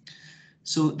pasting.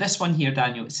 So this one here,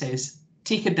 Daniel, it says,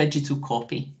 take a digital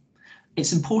copy.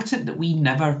 It's important that we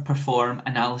never perform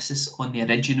analysis on the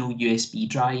original USB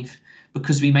drive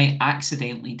because we might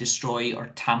accidentally destroy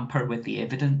or tamper with the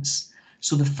evidence.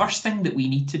 So the first thing that we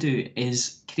need to do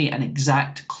is create an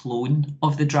exact clone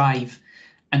of the drive.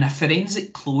 And a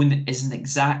forensic clone is an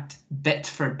exact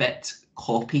bit-for-bit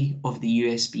copy of the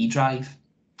USB drive.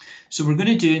 So we're going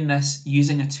to do this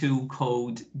using a tool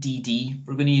called DD.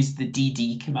 We're going to use the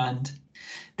DD command.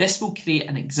 This will create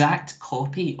an exact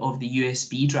copy of the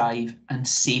USB drive and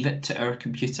save it to our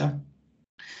computer.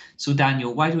 So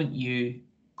Daniel, why don't you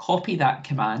copy that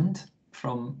command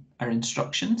from our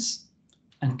instructions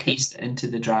and paste it into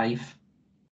the drive?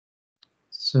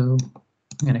 So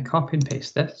I'm going to copy and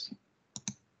paste this,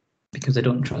 because I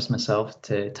don't trust myself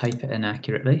to type it in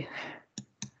accurately.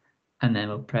 And then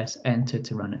we'll press enter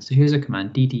to run it. So here's a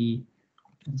command, DD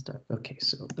and stuff. Okay,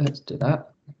 so let's do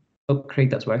that. Oh, Craig,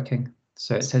 that's working.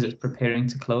 So it says it's preparing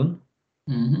to clone.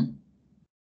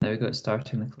 There we go, it's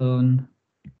starting the clone.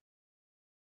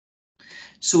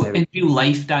 So in real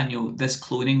life, Daniel, this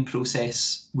cloning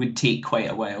process would take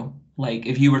quite a while. Like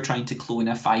if you were trying to clone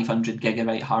a 500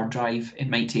 gigabyte hard drive, it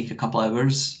might take a couple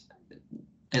hours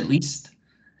at least.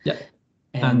 Yeah,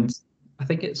 and I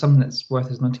think it's something that's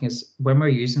worth us noting is when we're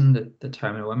using the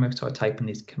terminal, when we're sort of typing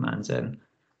these commands in,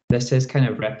 this is kind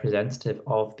of representative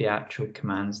of the actual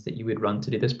commands that you would run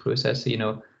to do this process.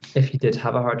 So, if you did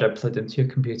have a hard drive plugged into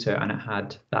your computer and it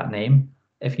had that name,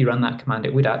 if you run that command,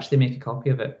 it would actually make a copy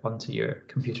of it onto your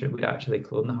computer. It would actually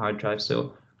clone the hard drive.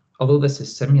 So although this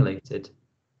is simulated,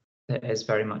 it is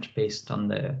very much based on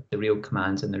the real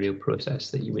commands and the real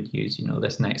process that you would use.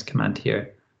 This next command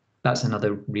here, that's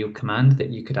another real command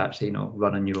that you could actually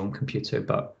run on your own computer,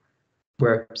 but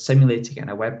we're simulating it in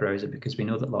a web browser because we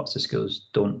know that lots of schools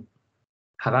don't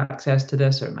have access to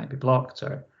this, or it might be blocked,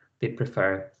 or they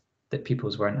prefer that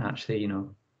pupils weren't actually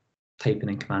typing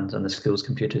in commands on the school's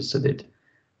computers. So that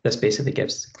this basically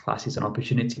gives classes an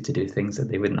opportunity to do things that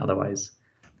they wouldn't otherwise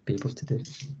be able to do.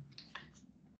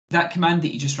 That command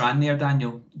that you just ran there,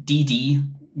 Daniel, DD,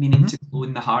 meaning to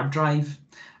clone the hard drive,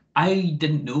 I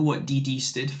didn't know what DD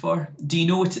stood for. Do you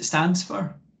know what it stands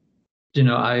for?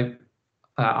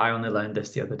 I only learned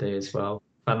this the other day as well,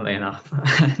 funnily enough.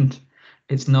 And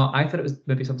it's not, I thought it was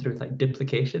maybe something to do with like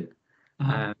duplication,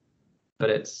 but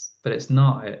it's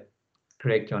not.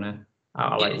 Craig, do you want to,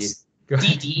 I'll let you go.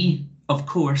 DD, of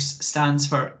course, stands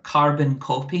for carbon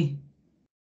copy.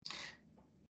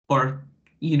 Or,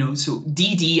 so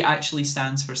DD actually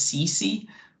stands for CC.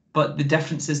 But the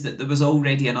difference is that there was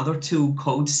already another tool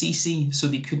called CC, so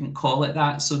they couldn't call it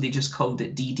that, so they just called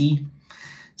it DD.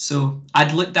 So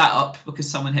I'd looked that up because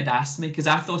someone had asked me, because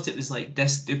I thought it was like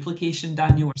disk duplication,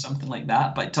 Daniel, or something like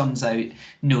that. But it turns out,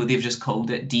 no, they've just called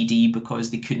it DD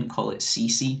because they couldn't call it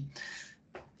CC.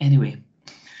 Anyway,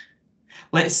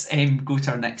 let's go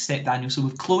to our next step, Daniel. So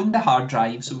we've cloned the hard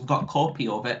drive, so we've got a copy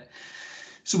of it.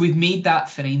 So we've made that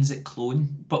forensic clone,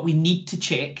 but we need to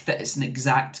check that it's an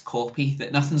exact copy,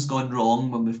 that nothing's gone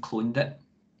wrong when we've cloned it.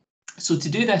 So to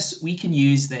do this, we can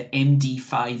use the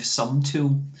MD5 sum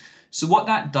tool. So what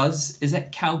that does is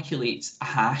it calculates a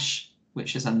hash,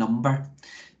 which is a number,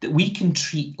 that we can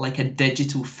treat like a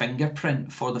digital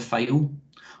fingerprint for the file.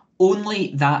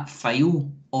 Only that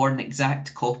file or an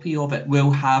exact copy of it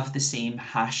will have the same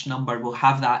hash number, will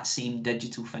have that same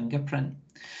digital fingerprint.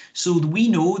 So we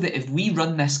know that if we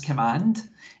run this command,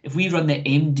 if we run the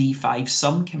MD5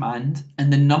 sum command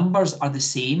and the numbers are the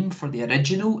same for the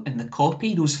original and the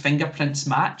copy, those fingerprints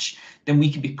match, then we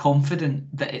can be confident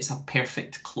that it's a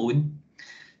perfect clone.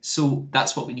 So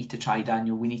that's what we need to try,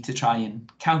 Daniel. We need to try and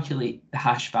calculate the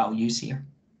hash values here.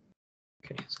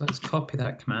 Okay, so let's copy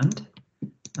that command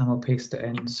and we'll paste it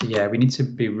in. So yeah, we need to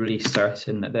be really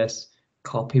certain that this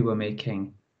copy we're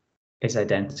making is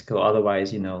identical.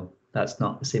 Otherwise, you know, that's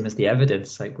not the same as the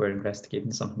evidence, like we're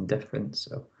investigating something different.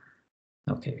 So,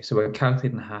 okay, so we're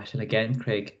calculating the hash. And again,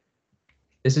 Craig,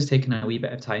 this is taking a wee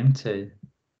bit of time to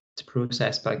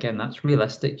process, but again, that's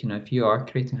realistic. You know, if you are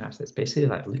creating a hash, that's basically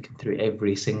like looking through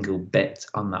every single bit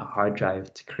on that hard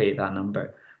drive to create that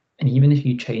number. And even if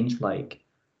you change like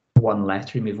one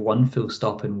letter, remove one full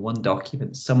stop in one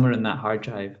document somewhere in that hard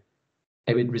drive,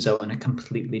 it would result in a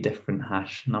completely different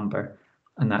hash number.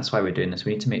 And that's why we're doing this.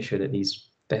 We need to make sure that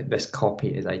this copy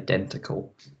is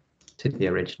identical to the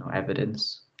original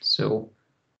evidence. So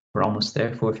we're almost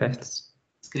there, 4/5.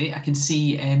 Great. I can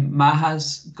see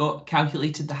Maha's got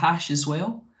calculated the hash as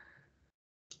well.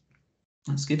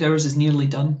 That's good. Ours is nearly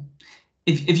done.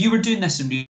 If you were doing this in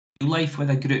real life with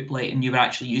a group, like, and you were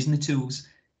actually using the tools,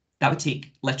 that would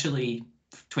take literally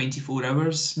 24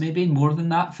 hours, maybe more than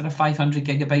that, for a 500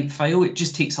 gigabyte file. It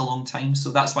just takes a long time.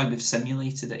 So that's why we've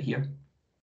simulated it here.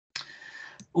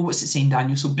 Oh, what's it saying,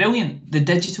 Daniel? So brilliant. The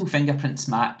digital fingerprints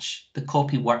match. The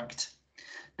copy worked.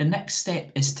 The next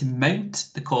step is to mount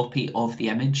the copy of the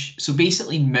image. So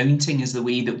basically mounting is the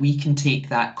way that we can take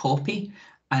that copy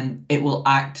and it will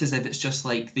act as if it's just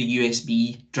like the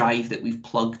USB drive that we've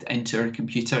plugged into our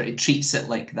computer. It treats it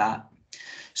like that.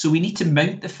 So we need to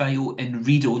mount the file in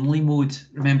read-only mode.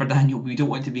 Remember, Daniel, we don't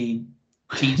want to be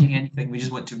changing anything. We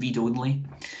just want to read only.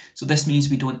 So this means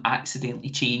we don't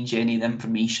accidentally change any of the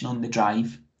information on the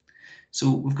drive.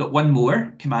 So we've got one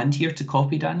more command here to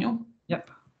copy, Daniel.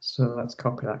 Yep. So let's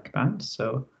copy that command.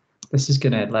 So this is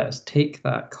going to let us take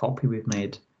that copy we've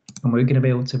made and we're going to be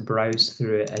able to browse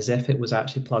through it as if it was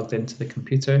actually plugged into the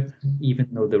computer, even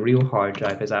though the real hard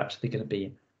drive is actually going to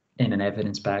be in an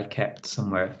evidence bag kept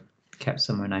somewhere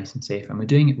nice and safe. And we're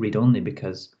doing it read-only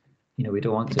because, you know, we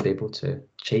don't want to be able to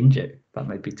change it. That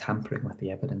might be tampering with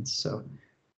the evidence. So,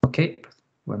 okay,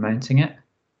 we're mounting it.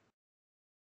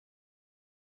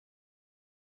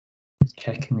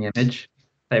 Checking the image.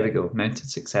 There we go, mounted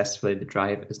successfully. The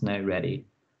drive is now ready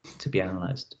to be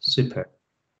analysed. Super.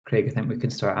 Craig, I think we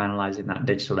can start analysing that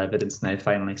digital evidence now,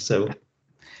 finally. So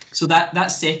that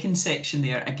second section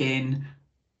there, again,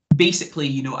 basically,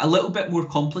 you know, a little bit more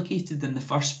complicated than the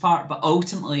first part, but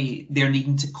ultimately they're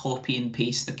needing to copy and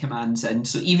paste the commands in.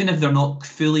 So even if they're not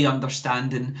fully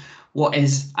understanding what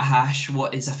is a hash,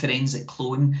 what is a forensic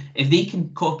clone, if they can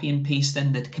copy and paste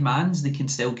in the commands, they can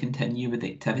still continue with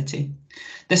the activity.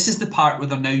 This is the part where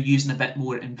they're now using a bit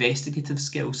more investigative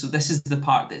skill. So this is the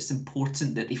part that's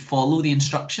important, that they follow the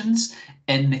instructions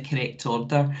in the correct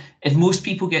order. If most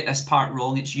people get this part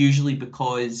wrong, it's usually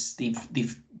because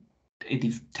they've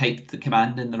typed the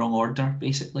command in the wrong order,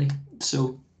 basically.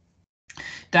 So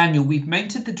Daniel, we've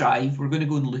mounted the drive. We're going to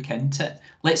go and look into it.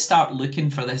 Let's start looking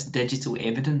for this digital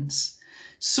evidence.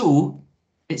 So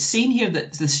it's saying here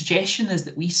that the suggestion is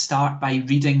that we start by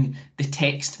reading the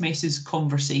text message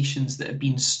conversations that have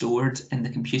been stored in the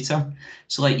computer.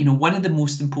 So, like, you know, one of the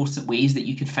most important ways that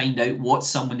you could find out what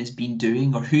someone has been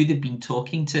doing or who they've been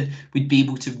talking to would be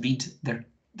able to read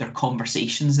their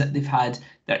conversations that they've had,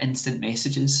 their instant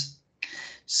messages.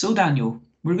 So Daniel,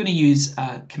 we're going to use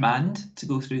a command to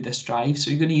go through this drive. So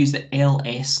you're going to use the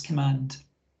ls command.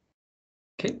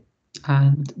 Okay,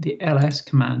 and the ls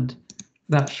command,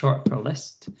 that's short for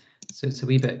list. So it's a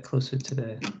wee bit closer to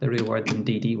the real word than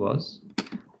dd was.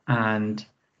 And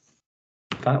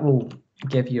that will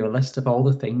give you a list of all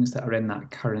the things that are in that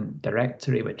current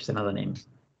directory, which is another name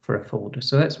for a folder.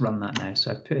 So let's run that now.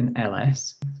 So I've put in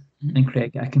ls. And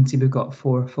Craig, I can see we've got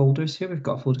 4 folders here. We've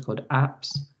got a folder called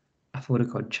apps, a folder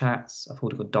called chats, a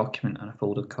folder called document, and a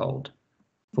folder called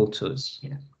photos.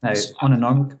 Yeah. Now, on a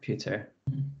normal computer,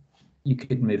 you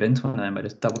could move into one of them by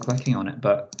just double clicking on it,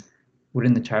 but we're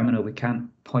in the terminal, we can't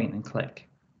point and click.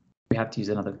 we have to use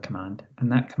another command. And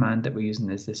that command that we're using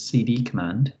is the cd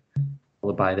command,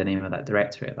 followed by the name of that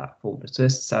directory of that folder. So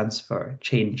this stands for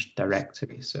change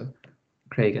directory. So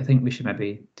Craig, I think we should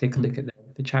maybe take a look at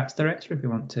the chats directory if we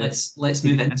want to. Let's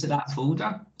move into that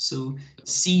folder. So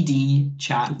cd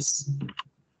chats.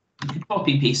 You can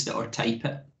copy and paste it or type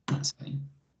it. That's fine.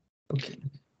 Okay.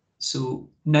 So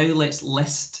now let's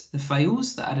list the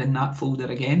files that are in that folder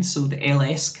again. So the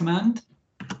ls command.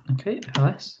 Okay,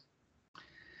 ls.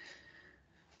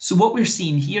 So what we're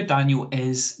seeing here, Daniel,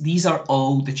 is these are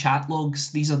all the chat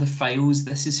logs. These are the files.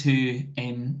 This is who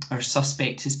our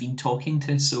suspect has been talking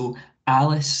to. So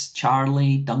Alice,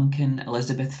 Charlie, Duncan,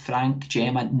 Elizabeth, Frank,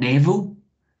 Gemma, Neville,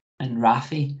 and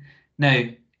Rafi. Now,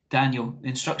 Daniel, the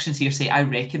instructions here say I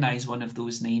recognise one of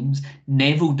those names.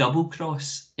 Neville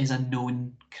Doublecross is a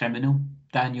known criminal,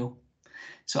 Daniel.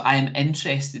 So I am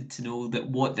interested to know that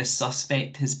what the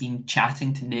suspect has been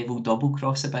chatting to Neville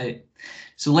Doublecross about.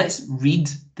 So let's read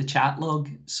the chat log.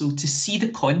 So to see the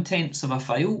contents of a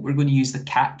file, we're going to use the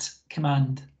cat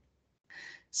command.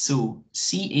 So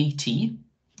cat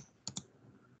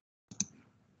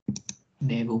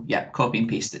Neville. Yeah, copy and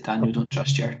paste it, Daniel. Don't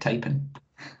trust your typing.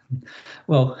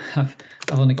 Well, I've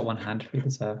only got one hand free.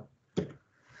 There's a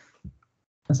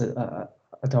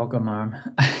dog on my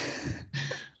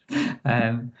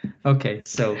arm. Okay,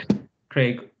 so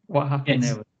Craig, what happened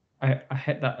there? I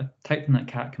hit that, I typed in that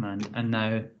cat command, and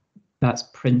now that's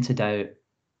printed out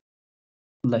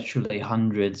literally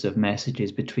hundreds of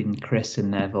messages between Chris and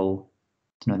Neville.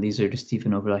 You know, these are just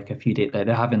even over like a few days. Like,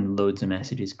 they're having loads of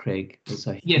messages, Craig.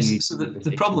 Yes, so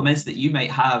the problem is that you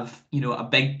might have, you know, a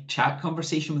big chat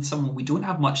conversation with someone. We don't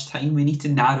have much time. We need to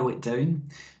narrow it down.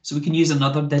 So we can use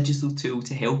another digital tool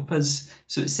to help us.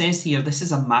 So it says here, this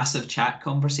is a massive chat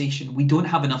conversation. We don't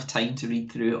have enough time to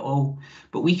read through it all,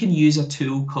 but we can use a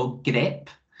tool called grep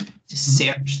to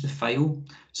search the file.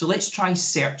 So let's try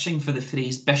searching for the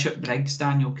phrase Bishop Briggs,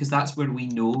 Daniel, because that's where we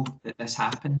know that this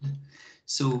happened.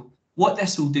 So what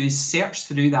this will do is search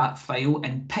through that file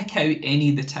and pick out any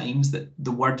of the times that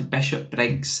the word Bishop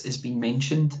Briggs has been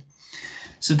mentioned.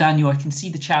 So Daniel, I can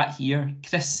see the chat here.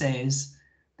 Chris says,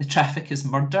 the traffic is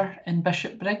murder in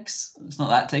Bishop Briggs. It's not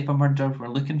that type of murder we're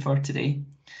looking for today.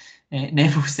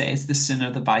 Neville says, the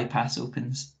sooner the bypass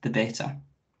opens, the better.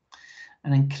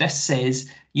 And then Chris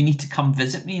says, you need to come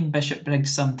visit me in Bishop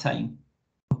Briggs sometime.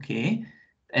 Okay,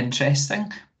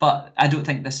 interesting. But I don't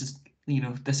think this is, you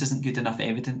know, this isn't good enough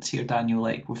evidence here, Daniel.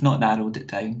 Like, we've not narrowed it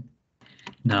down.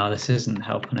 No, this isn't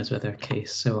helping us with our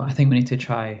case. So I think we need to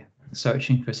try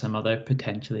searching for some other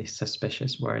potentially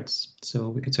suspicious words. So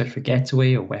we could search for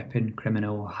getaway or weapon,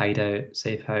 criminal, hideout,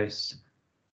 safe house.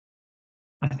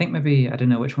 I think maybe, I don't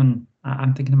know which one.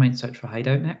 I'm thinking I might search for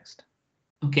hideout next.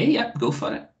 Okay, yeah, go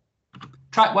for it.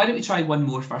 Why don't we try one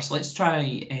more first? Let's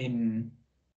try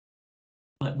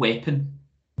weapon.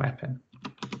 Weapon.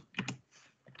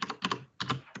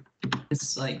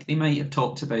 It's like they might have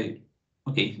talked about,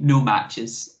 okay, no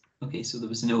matches. Okay, so there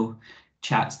was no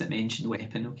chats that mentioned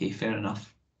weapon. Okay, fair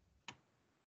enough.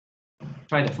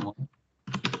 Try a different one.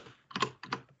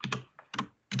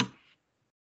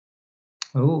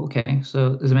 Oh, okay.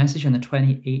 So there's a message on the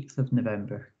 28th of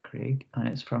November, Craig, and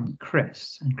it's from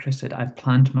Chris. And Chris said, I've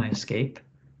planned my escape.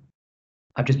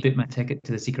 I've just booked my ticket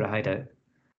to the secret hideout.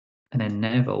 And then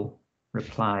Neville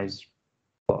replies,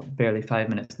 what, barely 5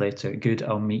 minutes later, good,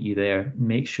 I'll meet you there.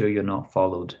 Make sure you're not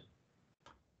followed.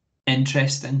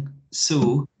 Interesting.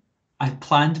 So I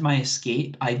planned my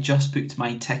escape. I just booked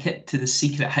my ticket to the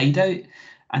secret hideout.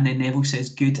 And then Neville says,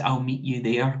 good, I'll meet you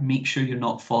there. Make sure you're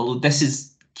not followed. This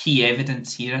is key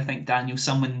evidence here, I think, Daniel.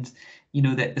 Someone, you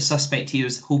know, that the suspect here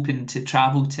is hoping to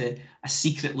travel to a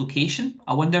secret location.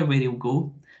 I wonder where he'll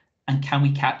go, and can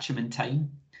we catch him in time?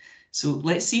 So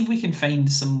let's see if we can find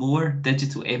some more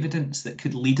digital evidence that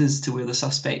could lead us to where the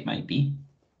suspect might be.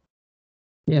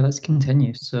 Yeah, let's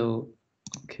continue. So,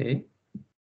 okay.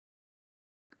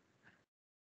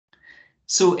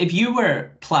 So if you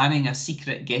were planning a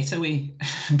secret getaway,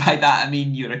 by that I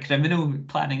mean you're a criminal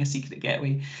planning a secret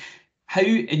getaway,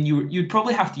 and you'd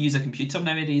probably have to use a computer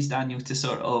nowadays, Daniel, to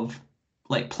sort of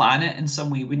like plan it in some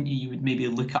way, wouldn't you? You would maybe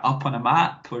look it up on a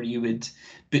map, or you would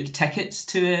book tickets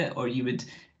to it, or you would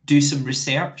do some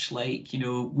research, like, you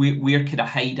know, where could I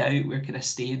hide out? Where could I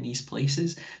stay in these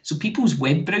places? So people's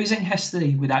web browsing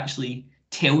history would actually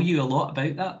tell you a lot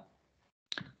about that.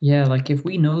 Yeah, like if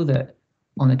we know that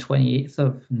on the 28th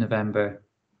of November,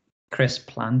 Chris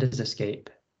planned his escape,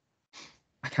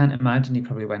 I can't imagine he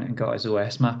probably went and got his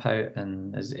OS map out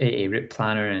and his AA route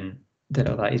planner and did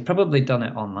all that. He's probably done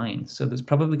it online. So there's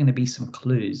probably going to be some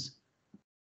clues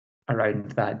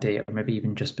around that date, or maybe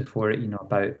even just before it, you know,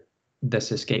 about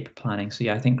this escape planning. So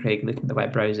yeah, I think, Craig, looking at the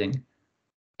web browsing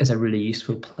is a really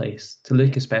useful place to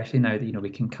look, especially now that we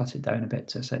can cut it down a bit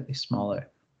to a slightly smaller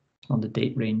on the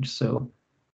date range. So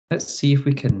let's see if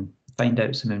we can find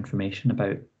out some information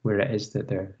about where it is that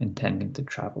they're intending to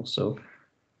travel. So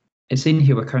it's in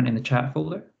here, we're currently in the chat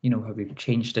folder, how we've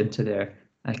changed into there.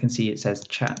 I can see it says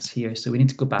chats here, so we need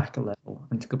to go back a level.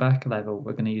 And to go back a level,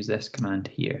 we're going to use this command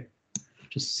here,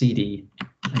 just cd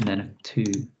and then 2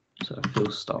 sort of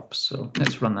full stops. So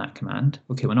let's run that command.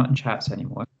 Okay, we're not in chats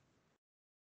anymore.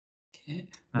 Okay,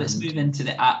 let's move into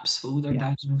the apps folder,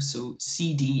 yeah. Daniel. So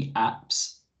cd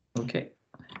apps. Okay,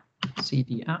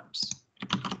 cd apps.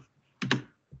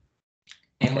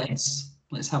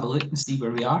 Let's have a look and see where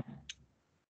we are.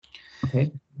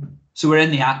 Okay. So we're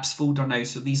in the apps folder now.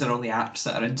 So these are all the apps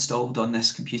that are installed on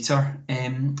this computer.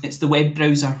 It's the web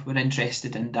browser we're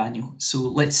interested in, Daniel. So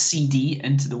let's cd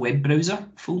into the web browser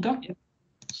folder. Yep.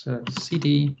 So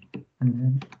cd and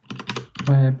then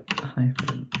web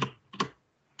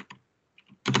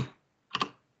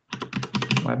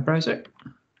browser.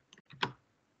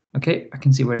 Okay, I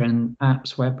can see we're in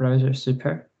apps web browser.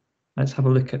 Super. Let's have a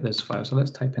look at those files. So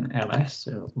let's type in ls,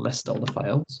 so it'll list all the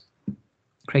files.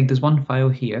 Craig, there's one file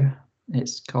here.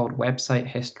 It's called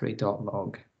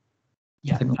websitehistory.log.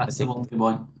 Yeah, that's the one we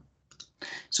want.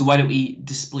 So why don't we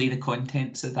display the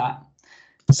contents of that?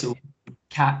 So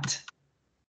cat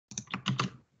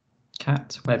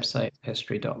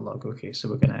websitehistory.log. Okay, so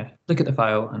we're going to look at the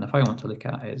file, and the file I want to look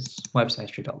at is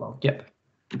websitehistory.log. Yep,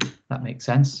 that makes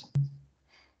sense.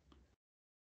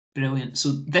 Brilliant.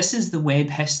 So this is the web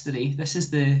history. This is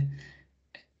the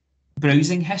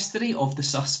browsing history of the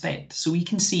suspect. So we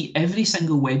can see every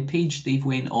single web page they've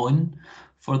went on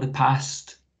for the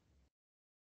past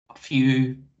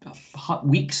few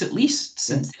weeks at least,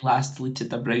 since they last looked at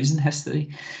their browsing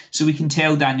history. So we can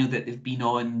tell, Daniel, that they've been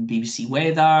on BBC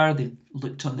Weather, they've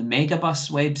looked on the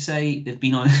Megabus website, they've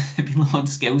been on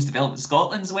Skills Development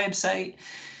Scotland's website.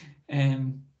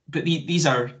 But these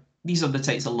are the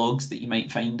types of logs that you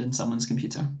might find in someone's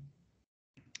computer.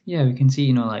 Yeah, we can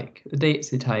see, like the dates,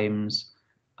 the times,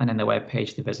 and then the web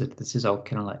page they visited. This is all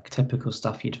kind of like typical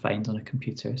stuff you'd find on a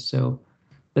computer. So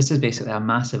this is basically a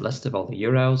massive list of all the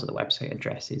URLs or the website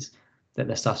addresses that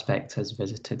the suspect has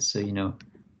visited. So,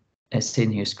 it's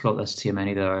saying here, scroll this to how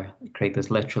many there are. Craig,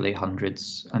 there's literally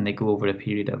hundreds, and they go over a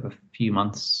period of a few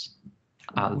months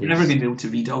at least. We're never going to be able to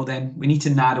read all them. We need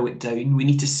to narrow it down. We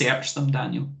need to search them,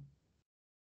 Daniel.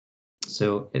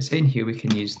 So it's saying here we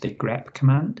can use the grep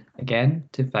command again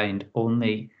to find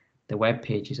only the web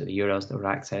pages or the URLs that were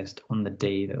accessed on the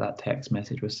day that text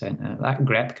message was sent. And that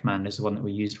grep command is the one that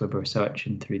we used when we were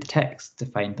searching through the text to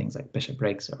find things like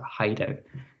Bishopbriggs or hideout,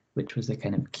 which was the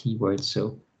kind of keyword.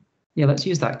 So yeah, let's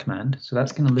use that command. So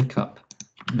that's going to look up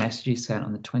messages sent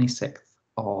on the 26th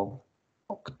of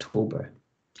October.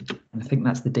 And I think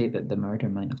that's the date that the murder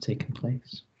might have taken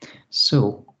place.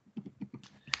 So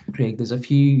Craig, there's a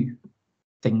few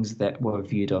things that were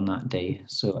viewed on that day.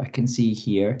 So I can see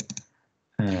here.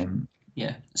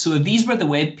 Yeah, so if these were the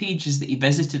web pages that you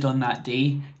visited on that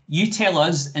day, you tell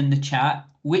us in the chat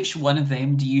which one of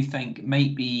them do you think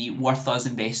might be worth us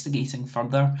investigating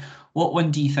further? What one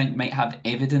do you think might have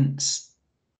evidence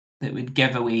that would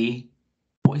give away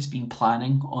what he's been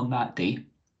planning on that day?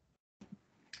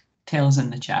 Tell us in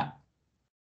the chat.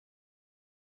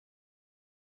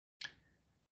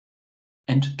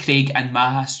 And Craig and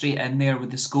Maha straight in there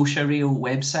with the Scotia Rail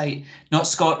website. Not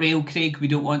ScotRail, Craig, we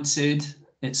don't want sued.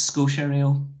 It's Scotia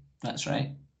Rail. That's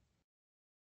right.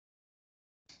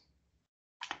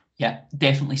 Yeah,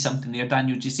 definitely something there.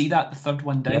 Daniel, do you see that? The third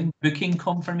one down, yep. Booking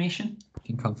confirmation.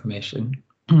 Booking confirmation.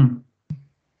 You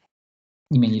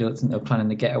mean you don't think they're planning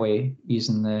the getaway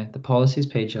using the policies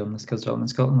page on the Skills Development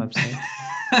Scotland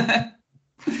website?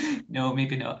 No,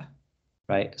 maybe not.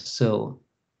 Right, so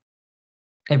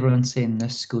everyone's saying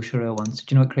this Scotia Rail one. So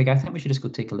do you know what, Craig? I think we should just go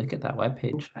take a look at that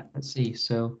webpage. Let's see.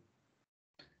 So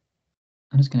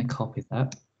I'm just going to copy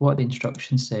that. What are the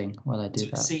instructions saying while I do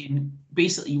that? It's saying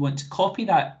basically you want to copy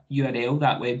that URL,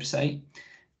 that website,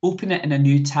 open it in a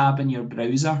new tab in your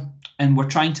browser, and we're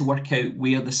trying to work out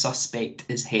where the suspect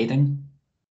is heading.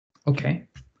 Okay,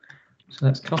 so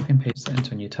let's copy and paste that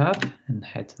into a new tab and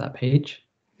head to that page.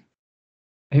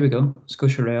 Here we go.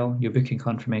 Scotia Rail, your booking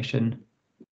confirmation,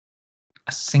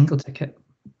 a single ticket,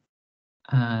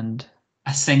 and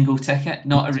a single ticket,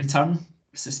 not a return.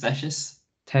 Suspicious.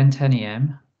 10:10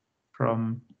 a.m.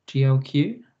 from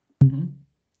GLQ, and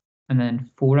then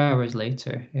 4 hours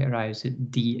later it arrives at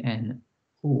DNO.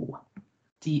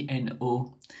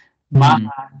 DNO.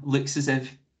 Maha looks as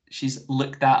if she's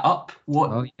looked that up.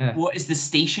 What is the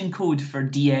station code for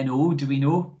DNO? Do we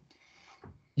know?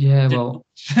 Yeah, well,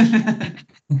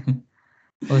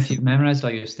 well, if you've memorized all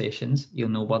your stations, you'll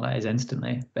know what that is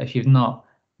instantly. But if you've not,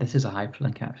 this is a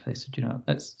hyperlink actually. So do you know,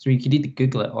 so you could either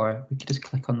Google it or we could just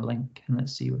click on the link and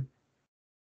let's see.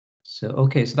 So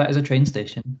okay, so that is a train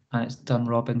station and it's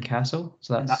Dunrobin Castle.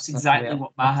 So that's exactly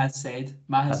what Maha said.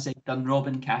 Maha said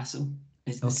Dunrobin Castle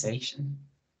is the station.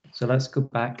 So let's go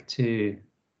back to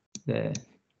the.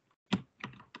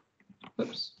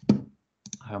 Whoops,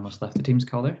 I almost left the Teams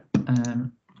call there.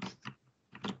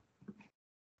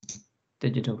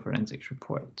 Digital forensics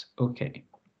report. Okay.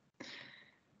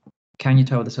 Can you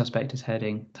tell what the suspect is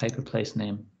heading? Type of place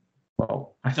name.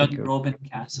 Well, I think Dunrobin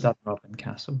Castle. Dunrobin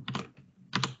Castle.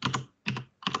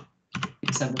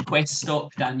 It's a request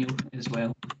stop, Daniel, as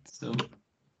well. So.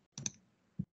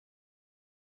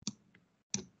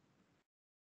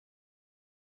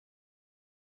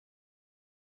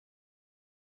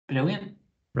 Brilliant.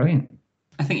 Brilliant.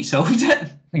 I think you solved it.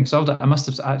 I think you solved it. I must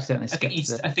have accidentally skipped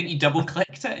it. I think you double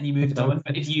clicked it and you moved on.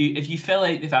 But if you fill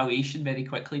out the evaluation very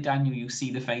quickly, Daniel, you'll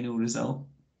see the final result.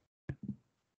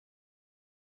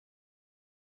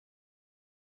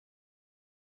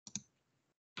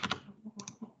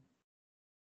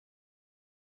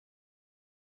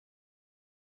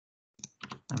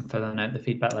 I'm filling out the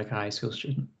feedback like a high school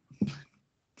student.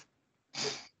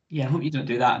 Yeah, I hope you don't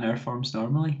do that in our forms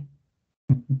normally.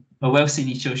 Well seen,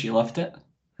 you shows you loved it.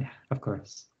 Yeah, of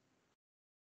course.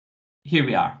 Here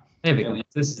we are. There we go.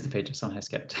 This is the page I somehow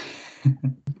skipped.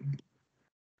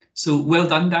 So well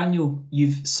done, Daniel.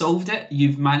 You've solved it.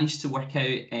 You've managed to work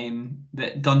out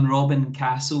that Dunrobin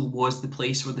Castle was the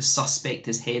place where the suspect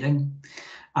is heading.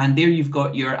 And there you've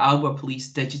got your Alba Police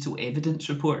digital evidence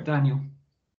report, Daniel.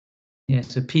 Yeah,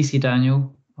 so PC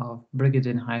Daniel of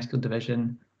Brigadoon High School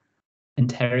Division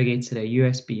interrogated a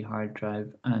USB hard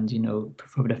drive and,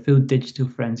 performed a full digital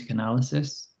forensic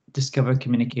analysis, discovered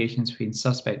communications between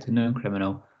suspect and known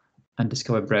criminal, and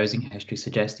discovered browsing history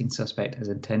suggesting suspect is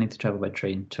intending to travel by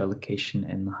train to a location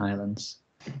in the Highlands.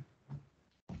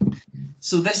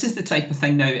 So this is the type of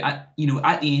thing now, at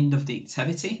the end of the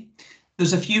activity,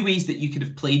 there's a few ways that you could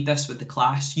have played this with the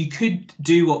class. You could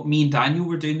do what me and Daniel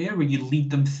were doing there, where you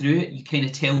lead them through it, you kind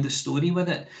of tell the story with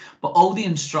it, but all the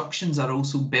instructions are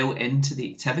also built into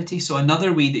the activity. So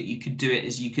another way that you could do it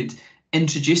is you could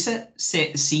introduce it,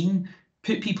 set the scene,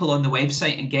 put people on the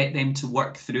website and get them to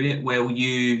work through it while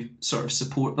you sort of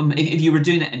support them. If you were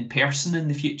doing it in person in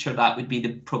the future, that would be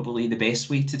probably the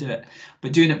best way to do it.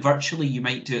 But doing it virtually, you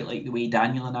might do it like the way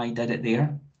Daniel and I did it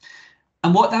there.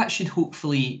 And what that should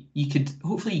hopefully you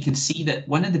can see that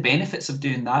one of the benefits of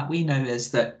doing that way now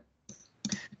is that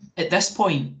at this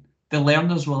point, the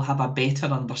learners will have a better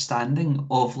understanding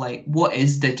of what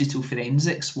is digital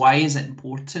forensics, why is it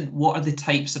important, what are the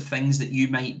types of things that you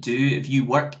might do if you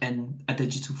work in a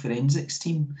digital forensics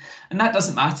team. And that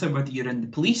doesn't matter whether you're in the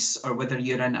police or whether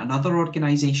you're in another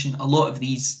organisation, a lot of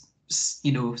these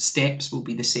steps will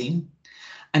be the same.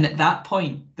 And at that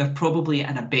point, they're probably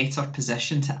in a better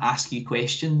position to ask you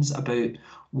questions about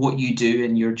what you do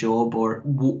in your job, or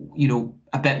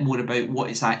a bit more about what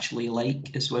it's actually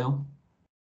like as well.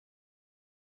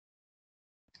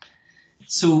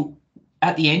 So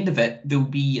at the end of it, there'll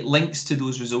be links to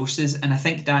those resources. And I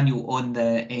think, Daniel, on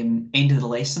the end of the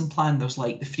lesson plan, there's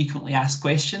the frequently asked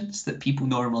questions that people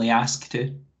normally ask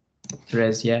too. There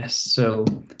is, yes. So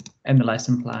in the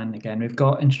lesson plan, again, we've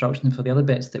got instructions for the other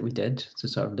bits that we did. So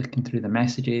sort of looking through the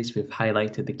messages, we've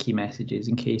highlighted the key messages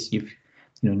in case you've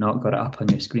not got it up on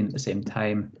your screen at the same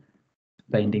time.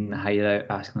 Finding the hideout,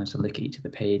 asking them to look at each of the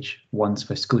page. One's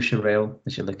for Scotia Rail,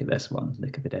 they should look at this one,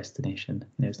 look at the destination.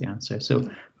 There's the answer. So,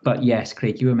 but yes,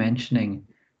 Craig, you were mentioning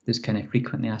those kind of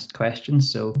frequently asked questions.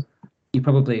 So you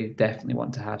probably definitely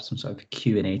want to have some sort of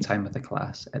Q&A time with the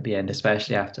class at the end,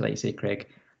 especially after, like you say, Craig,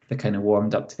 they kind of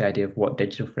warmed up to the idea of what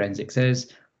digital forensics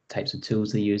is, types of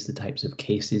tools they use, the types of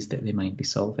cases that they might be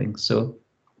solving. So,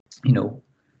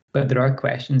 but there are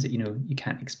questions that, you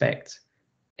can't expect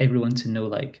everyone to know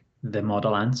the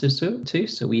model answers to.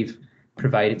 So we've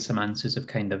provided some answers of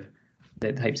kind of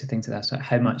the types of things that so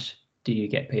how much do you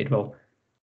get paid? Well,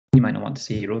 you might not want to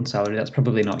see your own salary. That's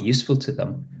probably not useful to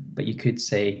them, but you could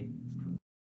say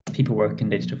people work in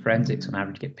digital forensics on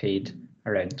average get paid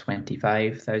around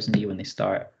 25,000 a year when they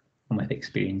start, and with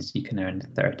experience you can earn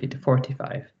 30 to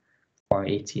 45 or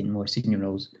 80 in more senior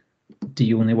roles. Do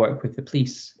you only work with the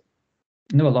police?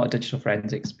 A lot of digital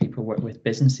forensics people work with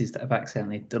businesses that have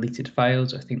accidentally deleted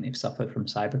files or think they've suffered from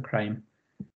cybercrime.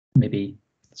 Maybe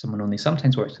someone only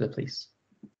sometimes works with the police.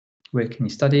 Where can you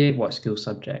study? What school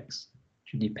subjects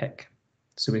should you pick?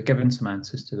 So we've given some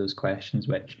answers to those questions,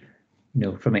 which,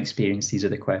 from experience, these are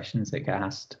the questions that get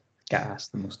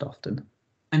asked the most often.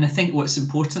 And I think what's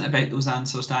important about those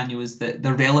answers, Daniel, is that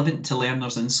they're relevant to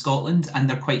learners in Scotland and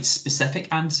they're quite specific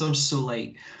answers. So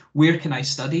like, where can I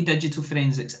study digital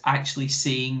forensics? Actually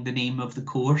saying the name of the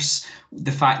course,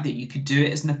 the fact that you could do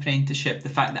it as an apprenticeship, the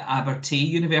fact that Abertay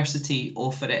University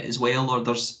offer it as well, or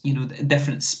there's, you know,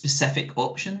 different specific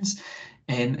options.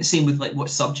 Same with like what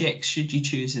subjects should you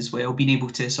choose as well. Being able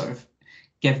to sort of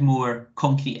give more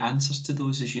concrete answers to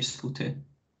those is useful too.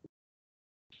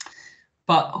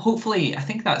 But hopefully, I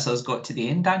think that's us got to the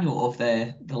end, Daniel, of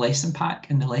the lesson pack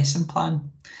and the lesson plan.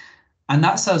 And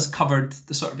that's us covered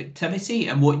the sort of activity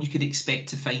and what you could expect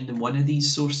to find in one of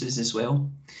these sources as well.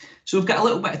 So we've got a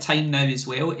little bit of time now as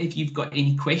well. If you've got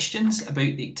any questions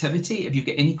about the activity, if you've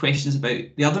got any questions about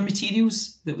the other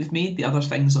materials that we've made, the other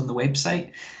things on the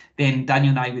website, then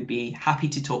Daniel and I would be happy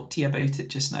to talk to you about it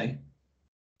just now.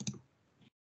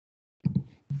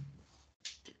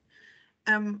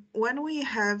 When we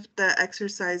have the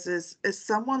exercises, is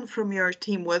someone from your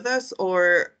team with us,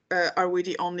 or are we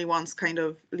the only ones kind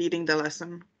of leading the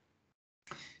lesson?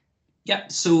 Yeah,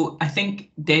 so I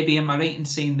think, Debbie, am I right in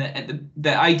saying that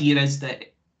the idea is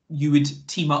that you would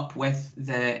team up with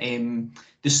the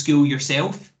school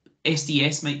yourself?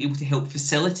 SDS might be able to help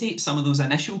facilitate some of those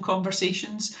initial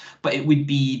conversations, but it would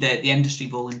be the industry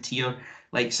volunteer,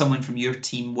 like someone from your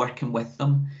team working with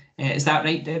them. Is that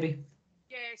right, Debbie?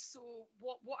 Yeah, so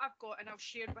what I've got, and I'll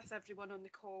share with everyone on the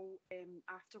call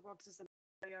afterwards, is a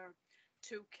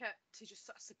toolkit to just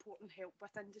sort of support and help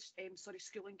with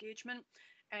school engagement.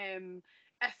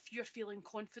 If you're feeling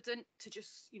confident to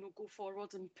just, you know, go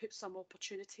forward and put some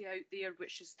opportunity out there,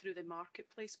 which is through the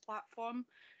marketplace platform,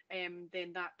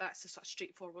 then that's a sort of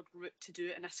straightforward route to do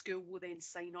it, and a school will then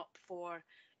sign up for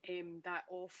that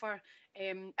offer.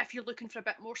 If you're looking for a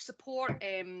bit more support,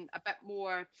 a bit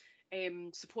more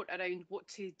support around what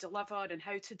to deliver and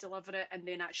how to deliver it, and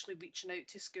then actually reaching out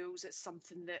to schools, it's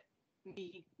something that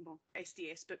me, well,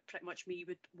 SDS, but pretty much me,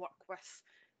 would work with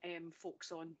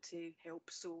folks on to help.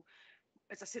 So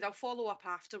as I said, I'll follow up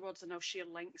afterwards and I'll share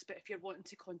links, but if you're wanting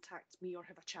to contact me or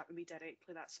have a chat with me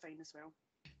directly, that's fine as well.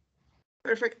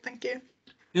 Perfect, thank you.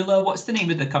 Ula, what's the name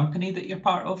of the company that you're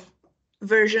part of?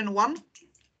 Version 1.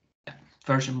 Yeah,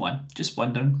 version 1, just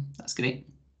wondering, that's great.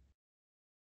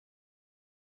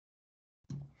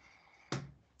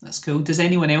 That's cool. Does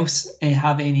anyone else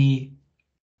have any?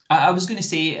 I was going to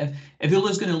say, if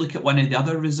Ula's going to look at one of the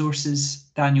other resources,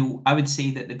 Daniel, I would say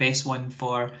that the best one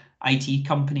for IT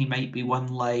company might be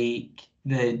one like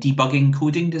the debugging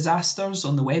coding disasters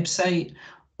on the website,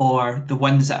 or the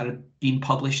ones that are being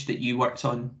published that you worked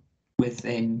on with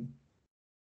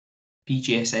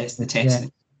BGSS, the testing. Yeah.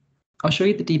 I'll show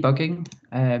you the debugging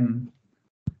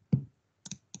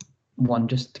one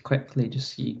just quickly,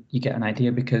 just so you get an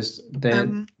idea, because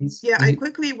I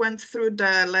quickly went through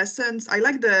the lessons. I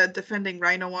like the defending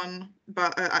Rhino one,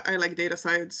 but I like data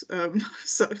science,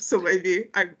 so maybe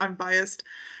I'm biased.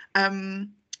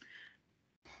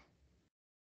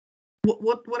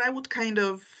 What I would kind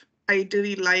of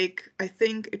ideally like, I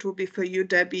think it would be for you,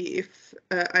 Debbie, if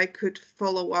I could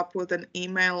follow up with an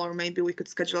email, or maybe we could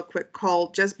schedule a quick call,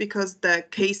 just because the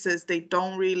cases, they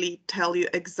don't really tell you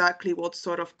exactly what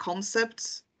sort of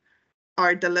concepts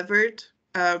are delivered.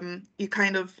 You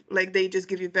kind of like, they just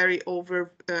give you very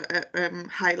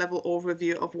high level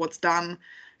overview of what's done.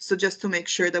 So just to make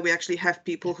sure that we actually have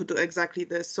people who do exactly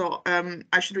this. So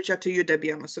I should reach out to you,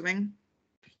 Debbie, I'm assuming.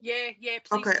 Yeah,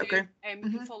 please do. Okay. You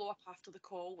can follow up after the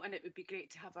call, and it would be great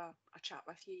to have a chat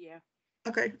with you, yeah.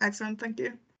 Okay, excellent, thank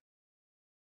you.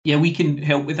 Yeah, we can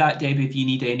help with that, Debbie, if you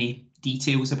need any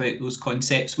details about those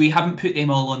concepts. We haven't put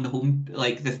them all on the home,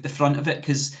 like the front of it,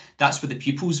 because that's where the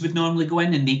pupils would normally go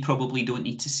in, and they probably don't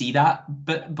need to see that,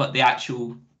 but the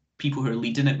actual people who are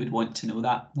leading it would want to know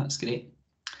that. That's great.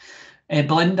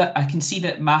 Belinda, I can see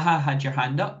that Maha had your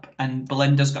hand up, and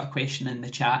Belinda's got a question in the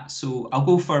chat. So I'll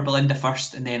go for Belinda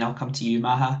first, and then I'll come to you,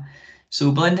 Maha. So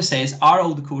Belinda says, are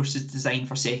all the courses designed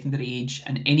for secondary age,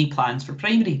 and any plans for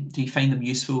primary? Do you find them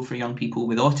useful for young people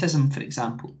with autism, for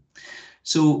example?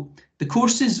 So the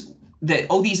courses,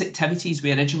 all these activities were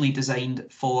originally designed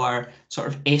for sort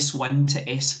of S1 to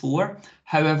S4.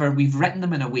 However, we've written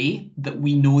them in a way that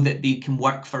we know that they can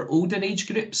work for older age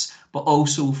groups, but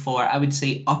also for, I would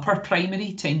say, upper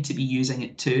primary tend to be using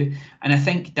it too. And I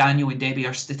think Daniel and Debbie,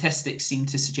 our statistics seem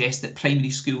to suggest that primary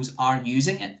schools are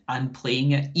using it and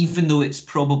playing it, even though it's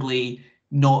probably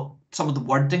not, some of the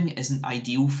wording isn't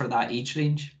ideal for that age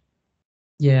range.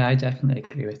 Yeah, I definitely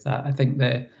agree with that. I think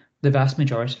the vast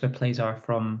majority of our plays are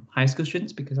from high school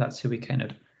students, because that's who we kind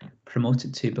of promote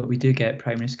it to, but we do get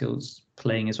primary schools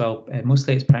playing as well.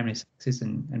 Mostly it's primary 6s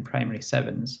and primary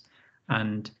 7s,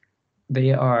 and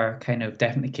they are kind of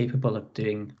definitely capable of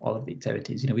doing all of the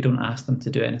activities. You know, we don't ask them to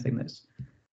do anything that's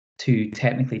too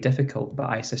technically difficult, but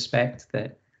I suspect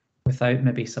that without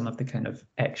maybe some of the kind of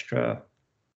extra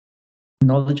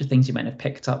knowledge of things you might have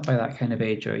picked up by that kind of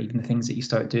age, or even the things that you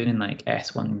start doing in like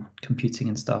S1 computing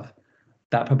and stuff,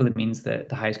 that probably means that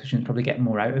the high school students probably get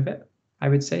more out of it, I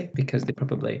would say, because they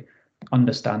probably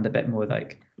understand a bit more,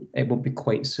 like it won't be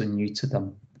quite so new to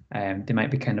them. They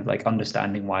might be kind of like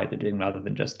understanding why they're doing rather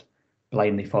than just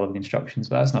blindly following instructions.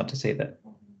 But that's not to say that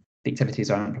the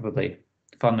activities aren't probably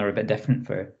fun or a bit different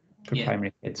for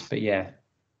primary kids. But yeah.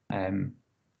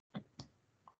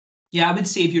 Yeah, I would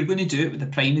say if you're going to do it with the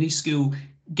primary school,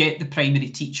 get the primary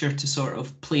teacher to sort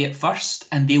of play it first,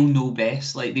 and they'll know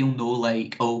best. Like they'll know,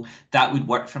 like, oh, that would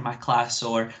work for my class,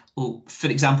 or oh, for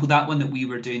example, that one that we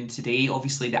were doing today,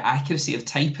 obviously the accuracy of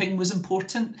typing was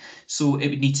important, so it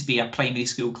would need to be a primary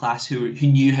school class who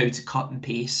knew how to cut and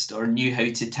paste or knew how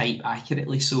to type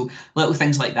accurately. So little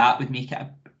things like that would make it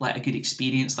a good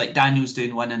experience. Like Daniel's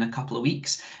doing one in a couple of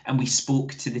weeks, and we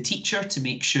spoke to the teacher to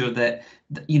make sure that,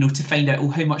 you know, to find out, oh,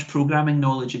 how much programming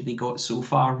knowledge have they got so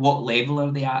far, what level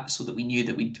are they at, so that we knew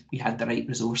that we had the right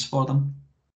resource for them.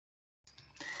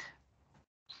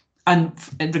 And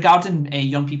regarding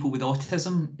young people with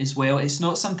autism as well, it's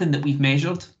not something that we've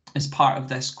measured as part of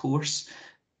this course.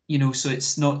 You know, so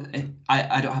it's not,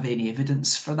 I don't have any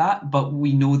evidence for that, but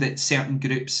we know that certain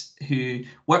groups who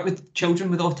work with children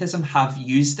with autism have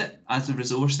used it as a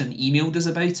resource and emailed us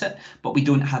about it, but we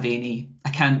don't have any, I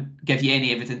can't give you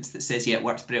any evidence that says, yeah, it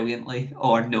worked brilliantly,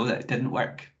 or no, that it didn't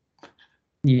work.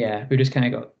 Yeah, we just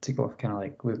kind of got to go kind of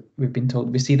like, we've been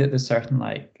told, we see that there's certain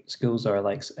like schools or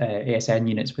like ASN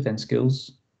units within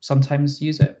schools sometimes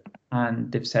use it,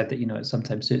 and they've said that, you know, it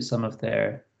sometimes suits some of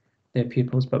their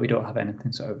pupils, but we don't have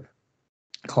anything sort of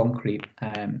concrete.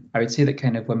 I would say that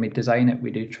kind of when we design it,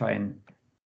 we do try and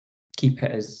keep it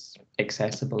as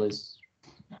accessible as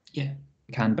we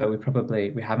can, but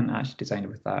we haven't actually designed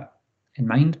it with that in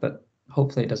mind, but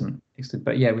hopefully it doesn't exist.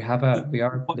 But yeah,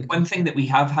 one thing that we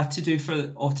have had to do for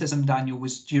autism, Daniel,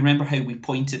 was, do you remember how we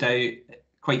pointed out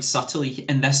quite subtly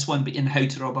in this one, but in How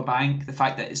to Rob a Bank, the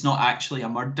fact that it's not actually a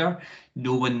murder,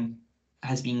 no one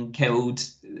has been killed,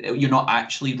 you're not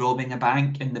actually robbing a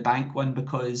bank in the bank one,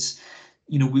 because,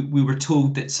 you know, we were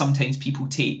told that sometimes people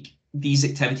take these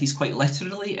activities quite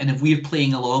literally, and if we're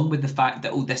playing along with the fact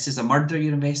that, oh, this is a murder,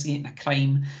 you're investigating a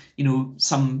crime, you know,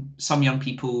 some young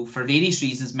people for various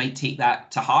reasons might take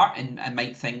that to heart and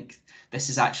might think this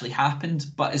has actually happened.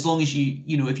 But as long as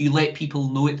you know, if you let people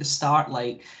know at the start,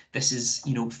 like, this is,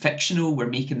 you know, fictional, we're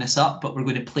making this up, but we're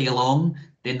going to play along,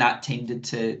 then that tended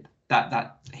to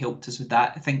that helped us with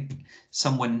that. I think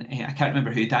someone, I can't remember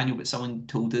who, Daniel, but someone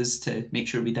told us to make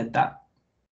sure we did that.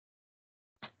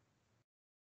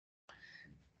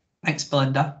 Thanks,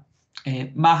 Belinda.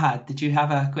 Maha, did you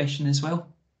have a question as well?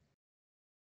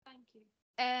 Thank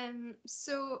you.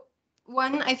 So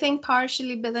one, I think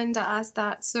partially Belinda asked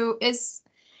that. So is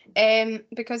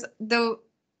because though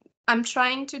I'm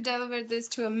trying to deliver this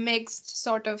to a mixed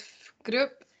sort of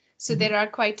group. So there are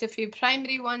quite a few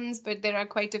primary ones, but there are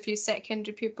quite a few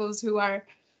secondary pupils who are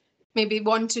maybe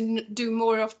want to do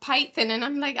more of Python. And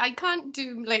I'm like, I can't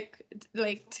do like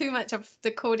too much of the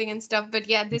coding and stuff, but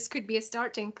yeah, this could be a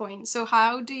starting point. So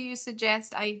how do you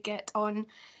suggest I get on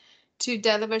to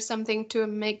deliver something to a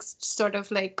mixed sort of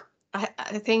like, I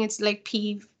think it's like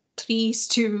P3s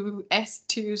to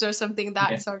S2s or something,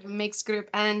 that sort of mixed group.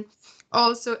 And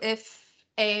also if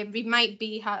we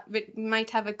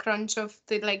might have a crunch of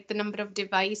the number of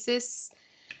devices.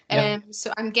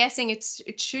 So I'm guessing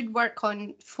it should work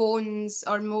on phones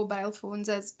or mobile phones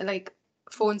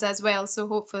as well. So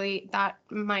hopefully that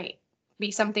might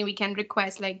be something we can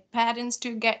request like parents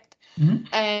to get.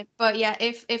 But yeah,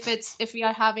 if we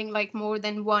are having like more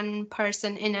than one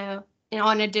person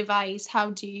on a device, how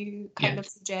do you kind of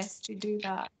suggest to do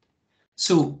that?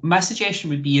 So my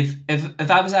suggestion would be if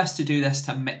I was asked to do this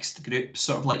to a mixed group,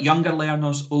 sort of like younger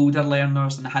learners, older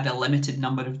learners, and I had a limited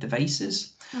number of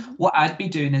devices, what I'd be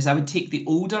doing is I would take the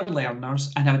older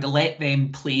learners and I would let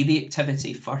them play the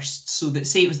activity first. So that,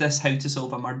 say it was this How to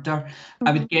Solve a Murder,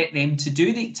 I would get them to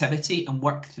do the activity and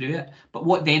work through it. But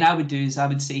what then I would do is I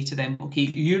would say to them,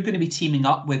 okay, you're going to be teaming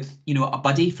up with, you know, a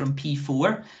buddy from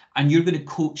P4, and you're going to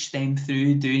coach them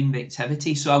through doing the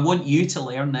activity. So I want you to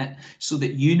learn it so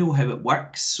that you know how it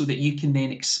works, so that you can then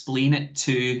explain it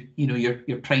to, you know,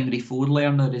 your primary 4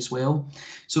 learner as well.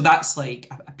 So that's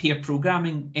like a pair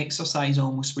programming exercise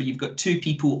almost, where you've got 2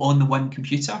 people on the one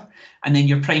computer, and then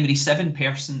your primary 7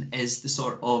 person is the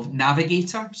sort of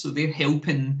navigator. So they're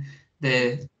helping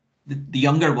the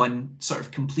younger one sort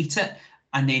of complete it.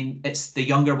 and then it's the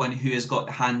younger one who has got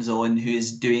the hands-on, who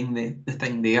is doing the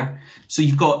thing there. So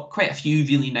you've got quite a few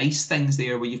really nice things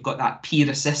there where you've got that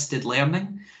peer-assisted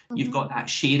learning, you've got that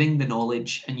sharing the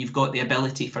knowledge, and you've got the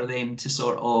ability for them to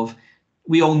sort of,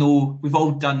 we all know, we've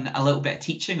all done a little bit of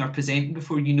teaching or presenting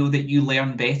before, you know that you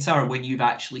learn better when you've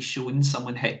actually shown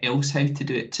someone else how to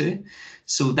do it too.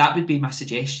 So that would be my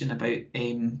suggestion about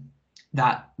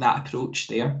that approach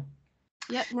there.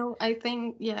 Yeah, no, I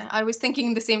think, yeah, I was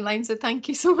thinking the same line, so thank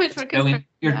you so much for confirming.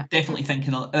 You're definitely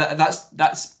thinking, that's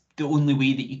the only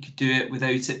way that you could do it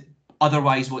without it.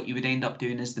 Otherwise, what you would end up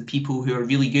doing is the people who are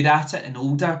really good at it and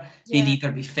older, they'd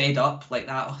either be fed up like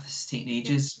that, oh, this is taking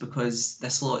ages because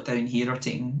this lot down here are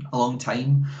taking a long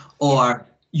time, or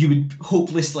you would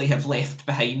hopelessly have left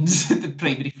behind the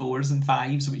primary 4s and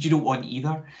 5s, which you don't want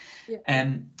either.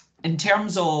 In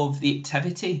terms of the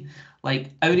activity, like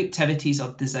our activities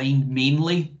are designed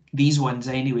mainly, these ones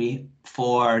anyway,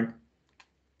 for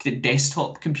the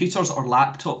desktop computers or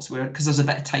laptops, because there's a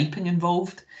bit of typing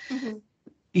involved.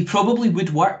 They probably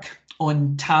would work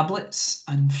on tablets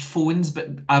and phones, but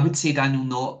I would say, Daniel,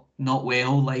 not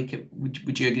well. Like,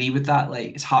 would you agree with that?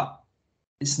 Like, it's hard.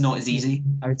 It's not as easy.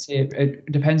 I would say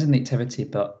it depends on the activity,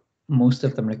 but most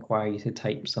of them require you to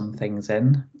type some things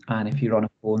in. And if you're on a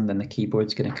phone, then the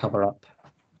keyboard's going to cover up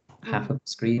half of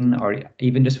the screen, or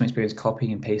even just from experience,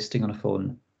 copying and pasting on a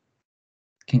phone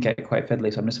can get quite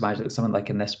fiddly. So I'm just imagining that someone like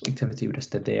in this activity we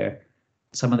just did there,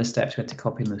 some of the steps we had to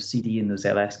copy in those CD and those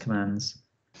LS commands.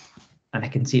 And I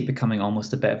can see it becoming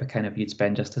almost a bit of a kind of, you'd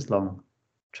spend just as long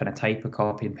trying to type or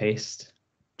copy and paste,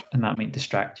 and that might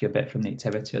distract you a bit from the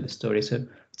activity or the story. So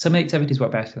some activities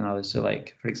work better than others. So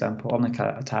like, for example, on like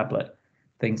a tablet,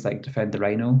 things like Defend the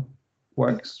Rhino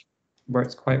works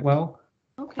quite well.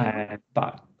 Okay.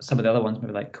 But some of the other ones,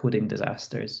 maybe like Coding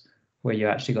Disasters, where you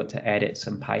actually got to edit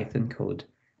some Python code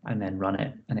and then run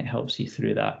it, and it helps you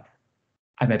through that.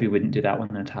 I maybe wouldn't do that one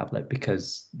on a tablet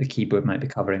because the keyboard might be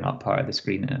covering up part of the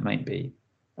screen and it might be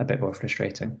a bit more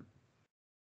frustrating.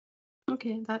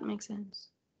 Okay, that makes sense.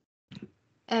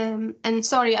 And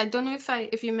sorry, I don't know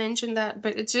if you mentioned that,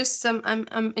 but it's just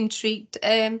I'm intrigued.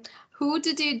 Who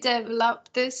did you develop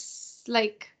this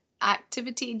like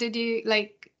activity? Did you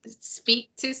like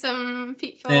speak to some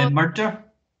people? The murder?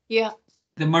 Yeah.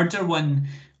 The murder one,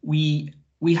 we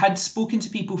had spoken to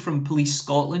people from Police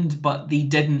Scotland, but they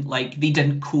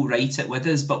didn't co-write it with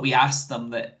us, but we asked them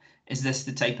that, is this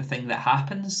the type of thing that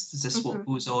happens? Is this what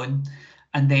goes on?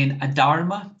 And then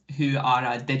Adharma, who are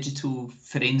a digital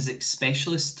forensics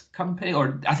specialist company,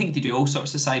 or I think they do all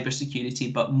sorts of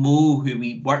cybersecurity, but Mo, who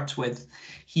we worked with,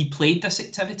 he played this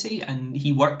activity and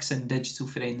he works in digital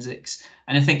forensics.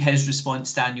 And I think his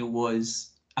response, Daniel,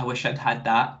 was, I wish I'd had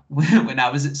that when I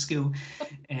was at school.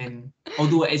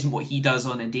 Although it isn't what he does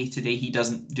on a day-to-day, he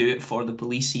doesn't do it for the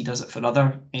police, he does it for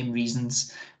other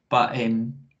reasons. But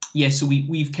yeah, so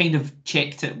we've kind of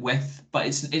checked it with, but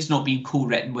it's not being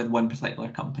co-written with one particular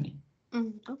company.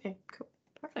 Okay, cool.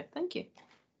 Perfect, thank you.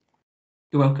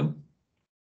 You're welcome.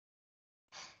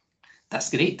 That's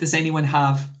great. Does anyone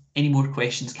have any more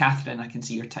questions? Catherine, I can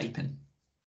see you're typing.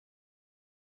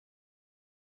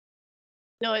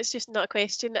 No, it's just not a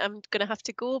question. I'm going to have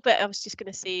to go, but I was just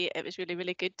going to say it was really,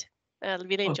 really good. I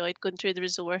really enjoyed going through the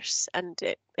resource, and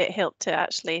it helped to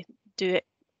actually do it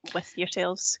with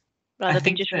yourselves rather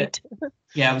than just read.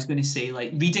 Yeah, I was going to say,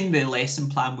 like, reading the lesson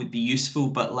plan would be useful,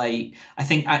 but like, I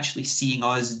think actually seeing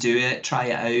us do it, try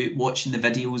it out, watching the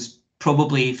videos,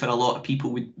 probably for a lot of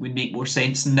people would make more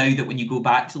sense. And now that when you go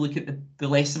back to look at the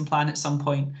lesson plan at some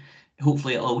point,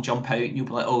 hopefully it'll all jump out and you'll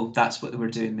be like, oh, that's what they were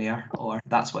doing there, or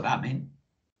that's what that meant.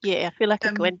 Yeah, I feel like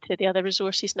I go into the other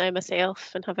resources now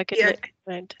myself and have a good look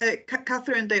around.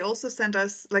 Catherine, they also sent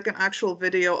us like an actual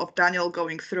video of Daniel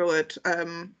going through it.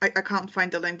 I can't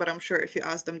find the link, but I'm sure if you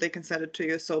ask them, they can send it to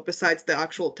you. So besides the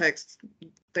actual text,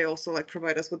 they also like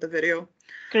provide us with the video.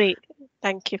 Great,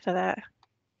 thank you for that.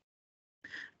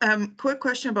 Quick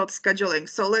question about scheduling.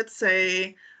 So let's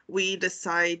say we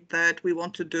decide that we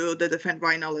want to do the Defend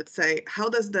Rhino, let's say. How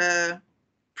does the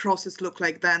process look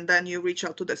like then? Then you reach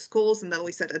out to the schools and then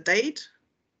we set a date?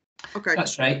 Okay.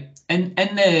 That's right. In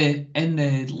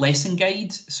the lesson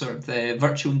guide, sort of the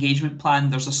virtual engagement plan,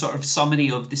 there's a sort of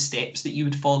summary of the steps that you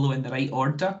would follow in the right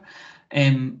order.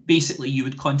 Basically, you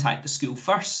would contact the school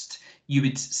first. You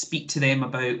would speak to them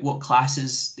about what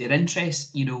classes they're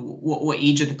interested, you know, what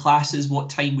age of the classes, what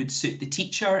time would suit the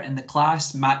teacher in the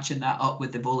class, matching that up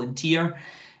with the volunteer,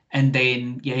 and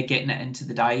then, yeah, getting it into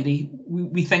the diary.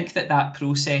 We think that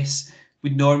process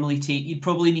would normally take, you'd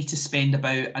probably need to spend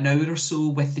about an hour or so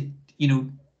with the, you know,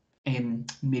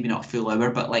 maybe not a full hour,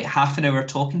 but like half an hour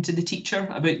talking to the teacher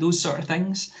about those sort of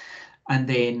things. and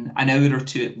then an hour or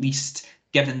two at least,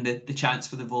 given the chance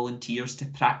for the volunteers to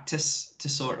practice, to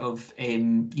sort of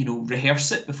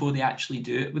rehearse it before they actually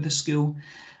do it with the school.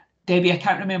 Debbie, I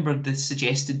can't remember the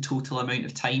suggested total amount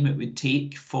of time it would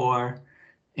take for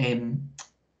a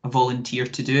volunteer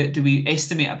to do it. Do we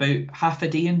estimate about half a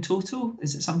day in total?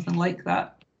 Is it something like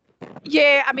that?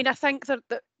 Yeah, I mean, I think that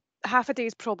half a day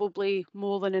is probably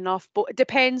more than enough, but it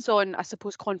depends on, I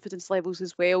suppose, confidence levels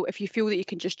as well. If you feel that you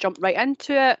can just jump right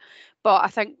into it, but I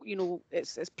think,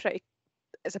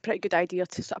 it's a pretty good idea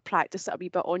to sort of practice it a wee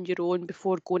bit on your own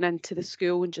before going into the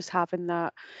school and just having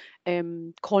that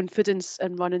confidence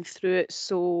and running through it.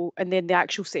 So, and then the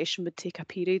actual session would take a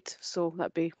period. So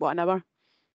that'd be, what, an hour?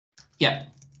 Yeah.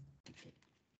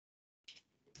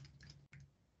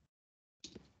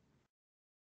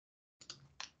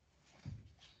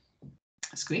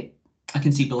 That's great. I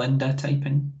can see Belinda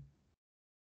typing.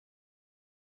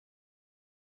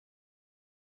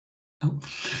 Oh.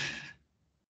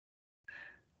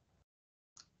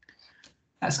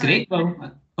 That's great.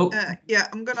 Well, yeah,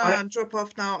 I'm gonna drop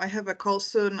off now. I have a call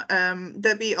soon.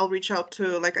 Debbie, I'll reach out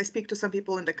to, I speak to some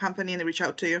people in the company and they reach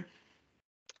out to you.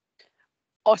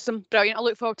 Awesome, brilliant. I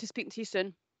look forward to speaking to you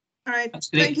soon. All right,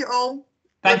 thank you all.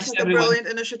 Thanks, Looks like everyone. a brilliant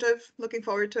initiative. Looking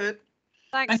forward to it.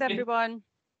 Thanks, everyone.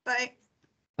 Bye.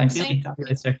 Thanks.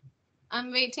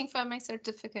 I'm waiting for my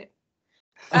certificate.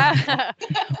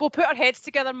 We'll put our heads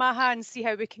together, Maha, and see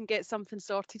how we can get something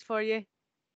sorted for you.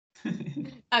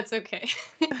 That's okay.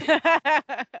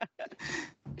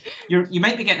 You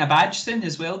might be getting a badge soon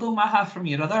as well, though, Maha, from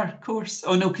your other course.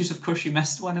 Oh no, because of course you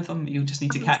missed one of them. You'll just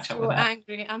need to catch up with that.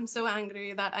 I'm so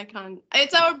angry that I can't.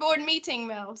 It's our board meeting,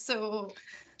 Mel. So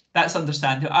that's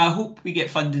understandable. I hope we get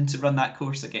funding to run that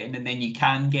course again, and then you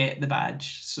can get the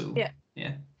badge. So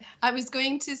yeah. I was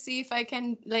going to see if I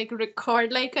can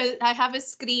record, I have a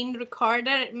screen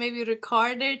recorder, maybe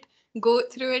record it, go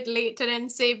through it later and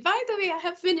say, by the way, I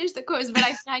have finished the course, but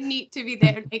I need to be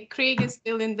there. Craig is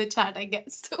still in the chat, I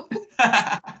guess. So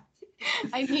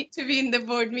I need to be in the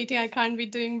board meeting. I can't be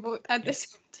doing both at the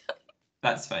same time.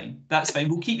 That's fine. That's fine.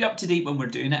 We'll keep you up to date when we're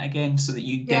doing it again so that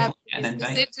you definitely get an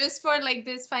invite. Is it just for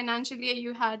this financial year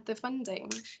you had the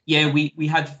funding? Yeah, we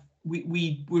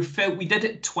did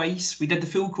it twice. We did the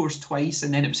full course twice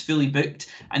and then it was fully booked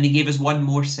and they gave us one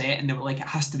more set and they were like, it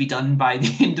has to be done by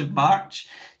the end of March.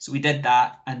 So we did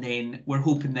that and then we're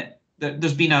hoping that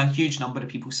there's been a huge number of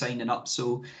people signing up.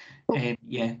 So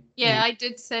yeah. Yeah, I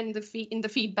did send the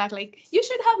feedback you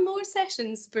should have more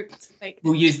sessions booked.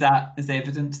 We'll use that as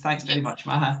evidence. Thanks very much,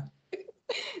 Maha.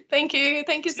 Thank you.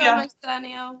 Thank you so much,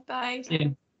 Daniel. Bye. Yeah.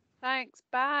 Thanks.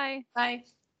 Bye. Bye.